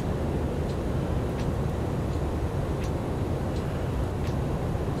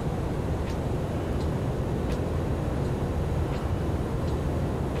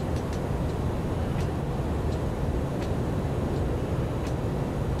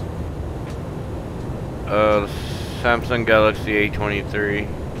 Samsung Galaxy A23.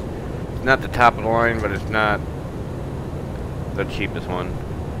 Not the top of the line, but it's not the cheapest one.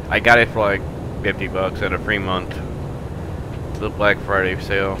 I got it for like 50 bucks at a free month. The Black Friday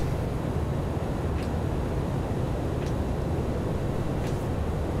sale.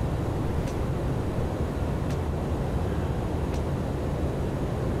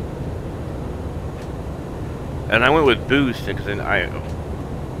 And I went with Boost because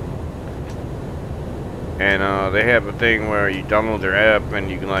they have a thing where you download their app and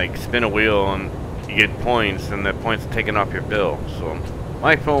you can like spin a wheel and you get points, and that points are taken off your bill. So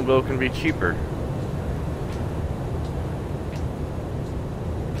my phone bill can be cheaper.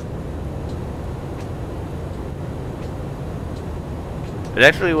 It's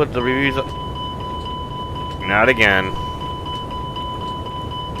actually what the reviews. Not again.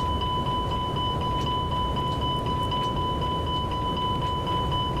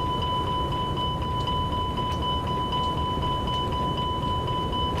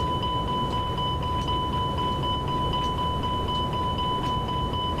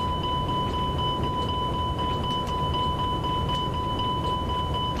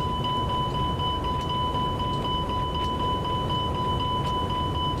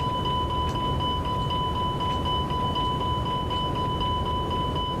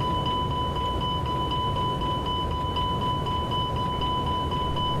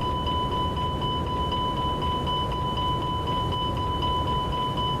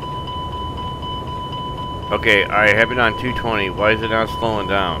 Okay, I have it on 220. Why is it not slowing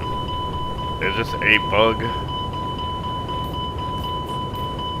down? Is this a bug?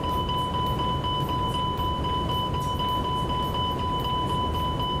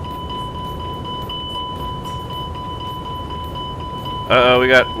 Uh-oh, we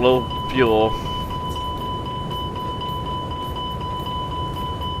got low fuel.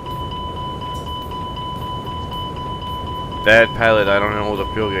 Bad pilot, I don't know what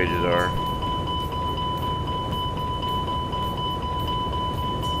the fuel gauges are.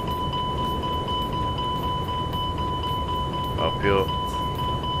 Oh, fuel.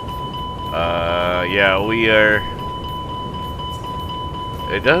 Yeah, we are.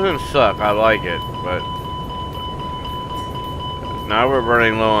 It doesn't suck, I like it, but now we're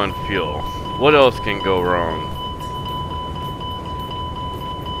running low on fuel. What else can go wrong?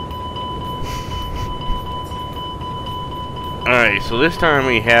 Alright, so this time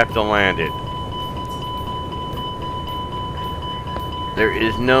we have to land it. There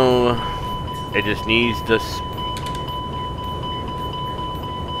is no, it just needs to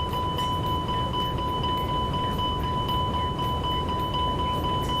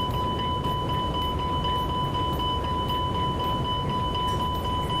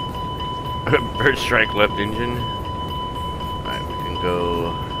bird strike left engine. Alright, we can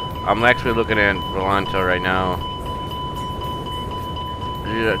go. I'm actually looking at Volanta right now.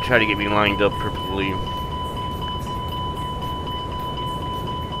 Try to get me lined up perfectly.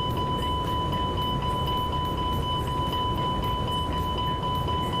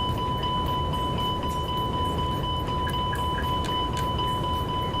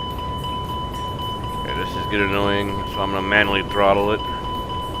 Okay, this is getting annoying, so I'm gonna manually throttle it.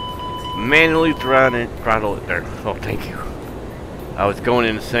 Manually throttle it there. Oh, thank you. I was going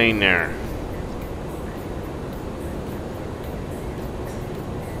insane there.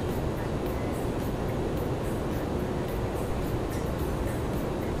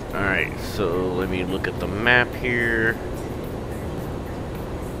 Alright, so let me look at the map here.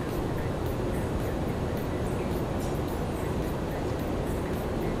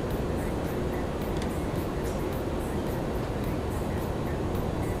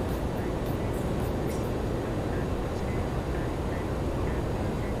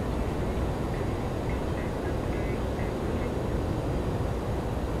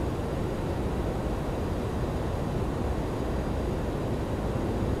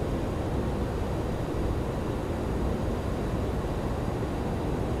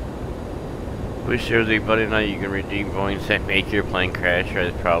 Wish there was a button now you can redeem points that make your plane crash or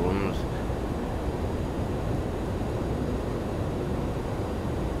has problems.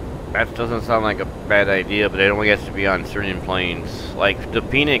 That doesn't sound like a bad idea, but it only has to be on certain planes. Like the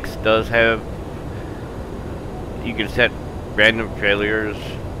Phoenix does have, you can set random failures.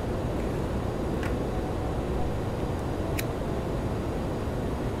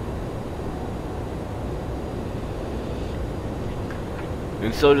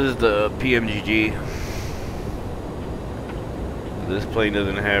 And so does the PMGG. This plane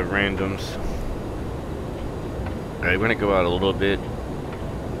doesn't have randoms. Alright, we're gonna go out a little bit.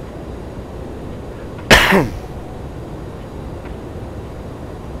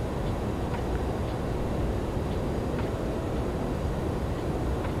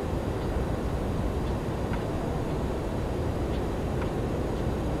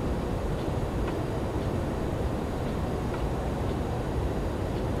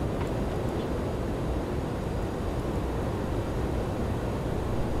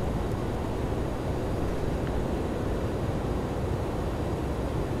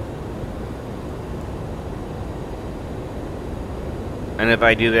 And if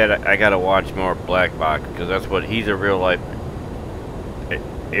I do that, I gotta watch more Black Box, because that's what, he's a real life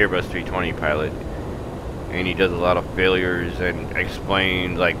Airbus 320 pilot. And he does a lot of failures and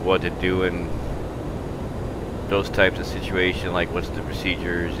explains like what to do in those types of situations, like what's the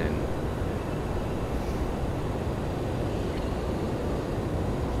procedures and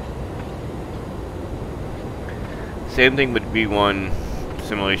same thing with B1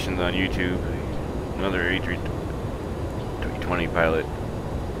 simulations on YouTube. Another A320 pilot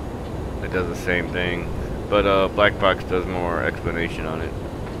that does the same thing, but Black Box does more explanation on it.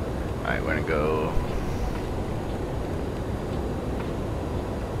 Alright, we're gonna go.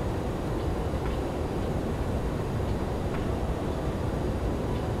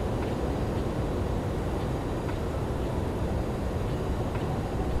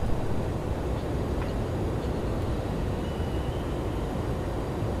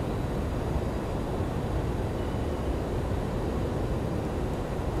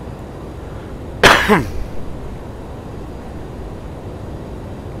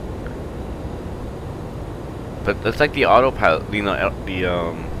 But that's like the autopilot, you know, the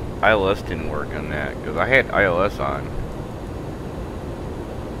ILS didn't work on that because I had ILS on.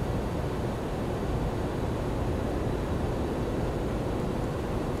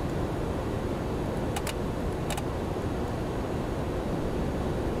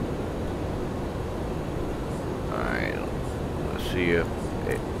 Alright, let's see if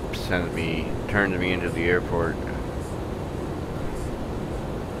it turns me into the airport.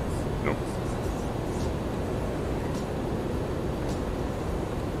 Nope.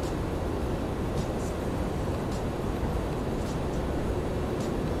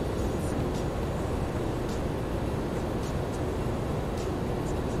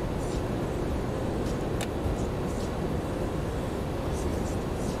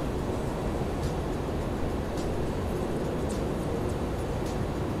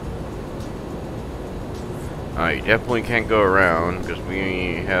 Alright, definitely can't go around because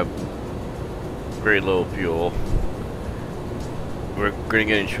we have very little fuel. gonna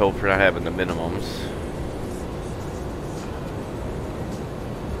get in trouble for not having the minimums.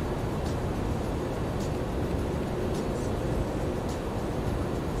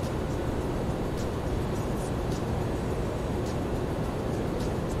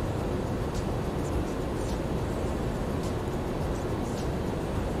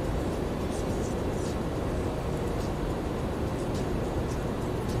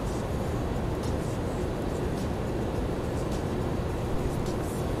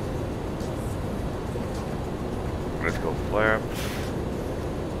 Let's go flaps.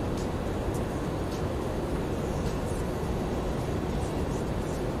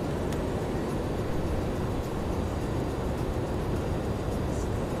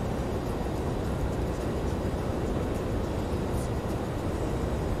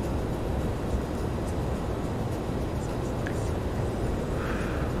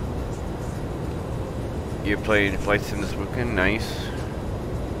 You're playing Flight Sim this weekend? Nice.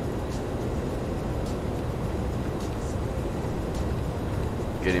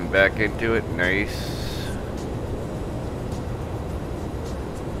 Getting back into it, nice.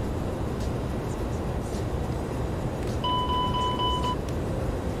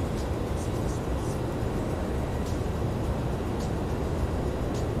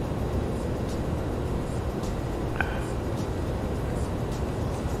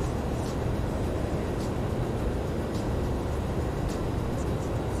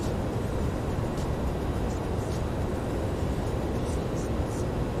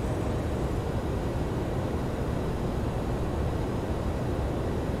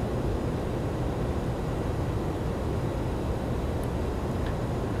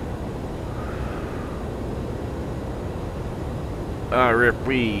 Rip,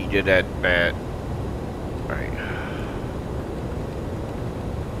 we did that bad. Alright.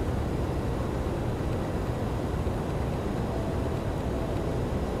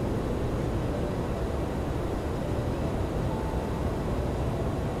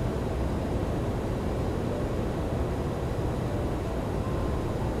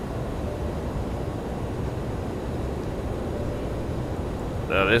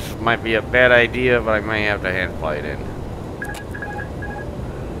 This might be a bad idea, but I might have to hand fly it in.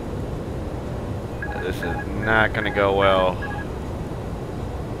 This is not gonna go well.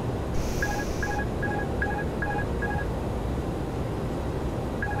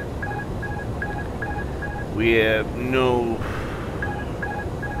 We have no...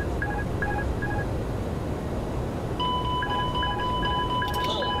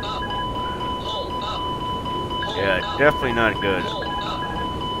 Yeah, definitely not good.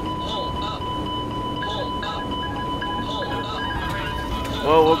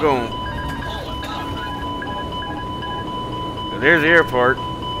 Well, we're going... There's the airport.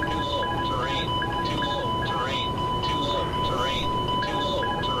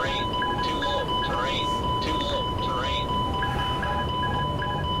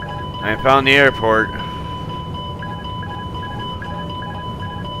 I found the airport.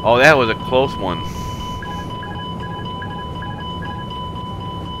 Oh, that was a close one.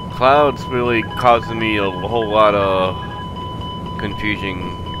 Clouds really causing me a whole lot of confusion.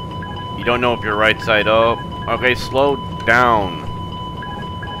 You don't know if you're right side up. Okay, slow down.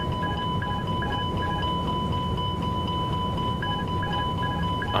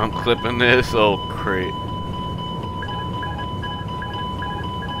 I'm clipping this. Oh, great.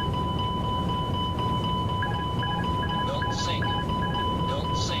 Don't sink.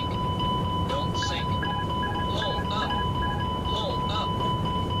 Don't sink. Don't sink. Hold up. Hold up.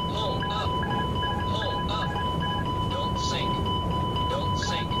 Hold up. Hold up. Don't sink. Don't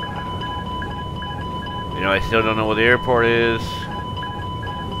sink. You know, I still don't know where the airport is.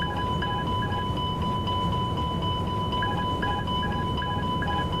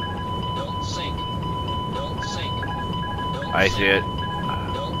 Don't sink. Don't sink. Don't I see it.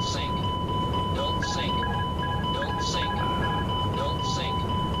 Don't sink. Don't sink. Don't sink. Don't sink.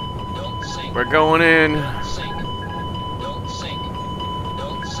 Don't sink. We're going in. Don't sink. Don't sink.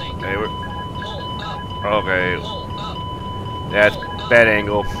 Don't sink. Hey, we're... Hold up. Okay, Hold up. that's bad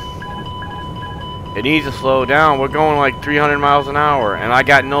angle. It needs to slow down. We're going like 300 miles an hour, and I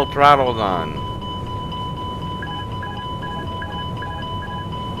got no throttles on.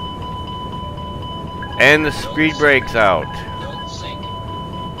 And the speed brake's out. Don't sink.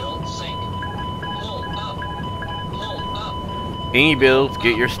 Don't sink. Hold up. Hold up. Inibuilds,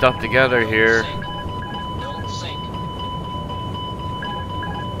 get your stuff together here. Don't sink.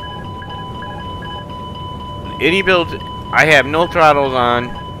 Inibuilds, I have no throttles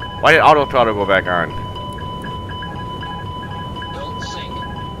on. Why did auto throttle go back on? Don't sink.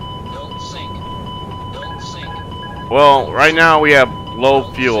 Don't sink. Don't sink. Well, right now we have low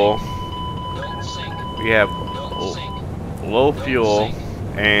Don't fuel. sink. Don't sink. We have Don't sink. low Don't fuel, sink.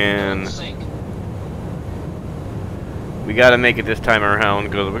 and Don't sink. we gotta make it this time around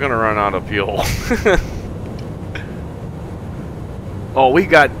because we're gonna run out of fuel. Oh,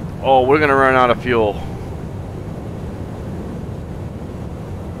 we're gonna run out of fuel.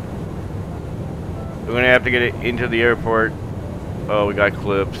 We're gonna have to get it into the airport. Oh, we got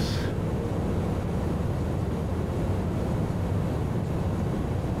clips.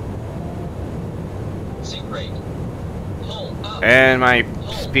 Sink rate. Pull up. And my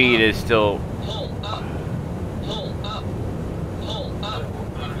speed is still. Pull up. Pull up. Pull up.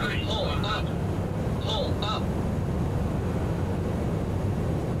 Pull up. Pull up.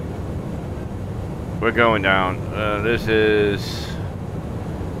 We're going down. This is.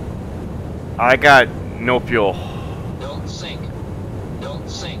 I got no fuel. Don't sink. Don't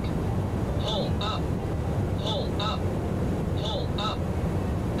sink. Pull up. Pull up. Pull up.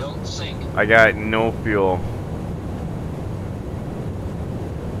 Don't sink. I got no fuel.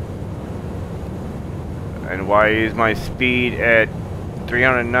 And why is my speed at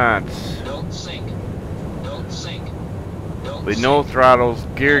 300 knots? Don't sink. Don't sink. Don't With sink. no throttles,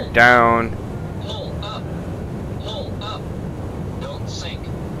 geared down. Pull up. Pull up. Don't sink.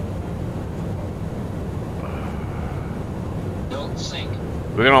 Don't sink.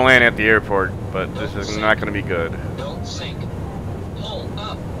 We're gonna land at the airport, but this is not gonna be good. Don't sink. Pull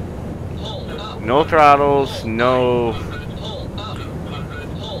up. Pull up. No throttles, no. Pull up.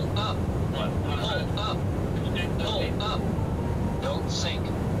 Pull up. Pull up. Pull up. Don't sink.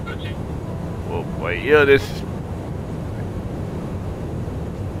 Oh boy, yeah, this.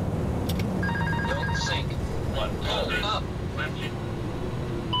 Don't sink. Pull up.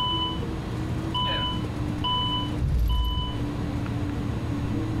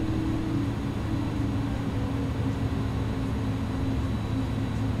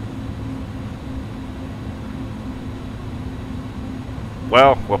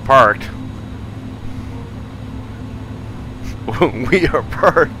 Well, we're parked. We are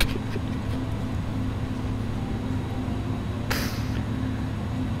parked.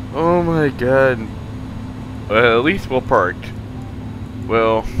 Oh my god. Well, at least we're parked.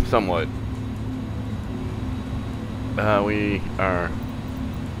 Well, somewhat. We are.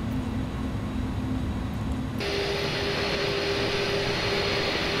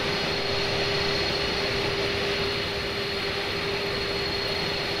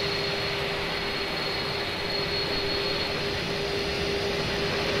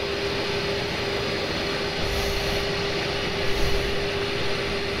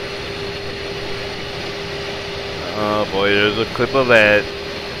 Oh boy, there's a clip of that.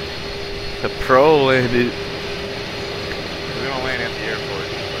 The pro landed. We're gonna land at the airport,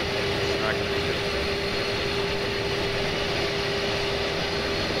 but it's not gonna be good.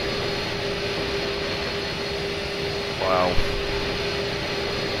 Wow.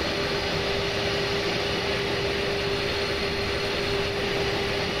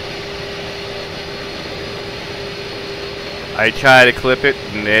 I tried to clip it,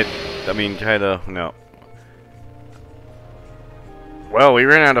 and no. Well, we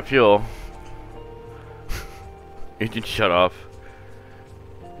ran out of fuel. Engine shut off.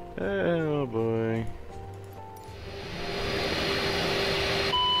 Oh boy.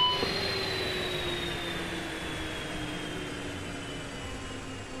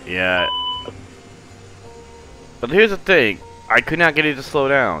 Yeah. But here's the thing. I could not get it to slow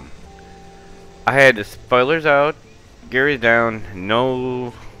down. I had the spoilers out, gears down,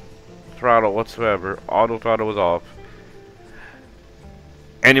 no throttle whatsoever. Auto throttle was off.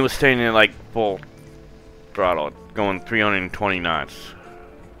 And it was staying at like full throttle, going 320 knots.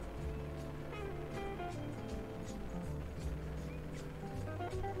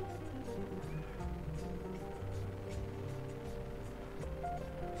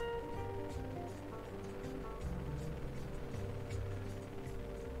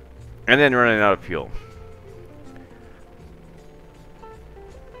 And then running out of fuel.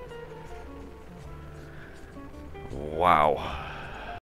 Wow.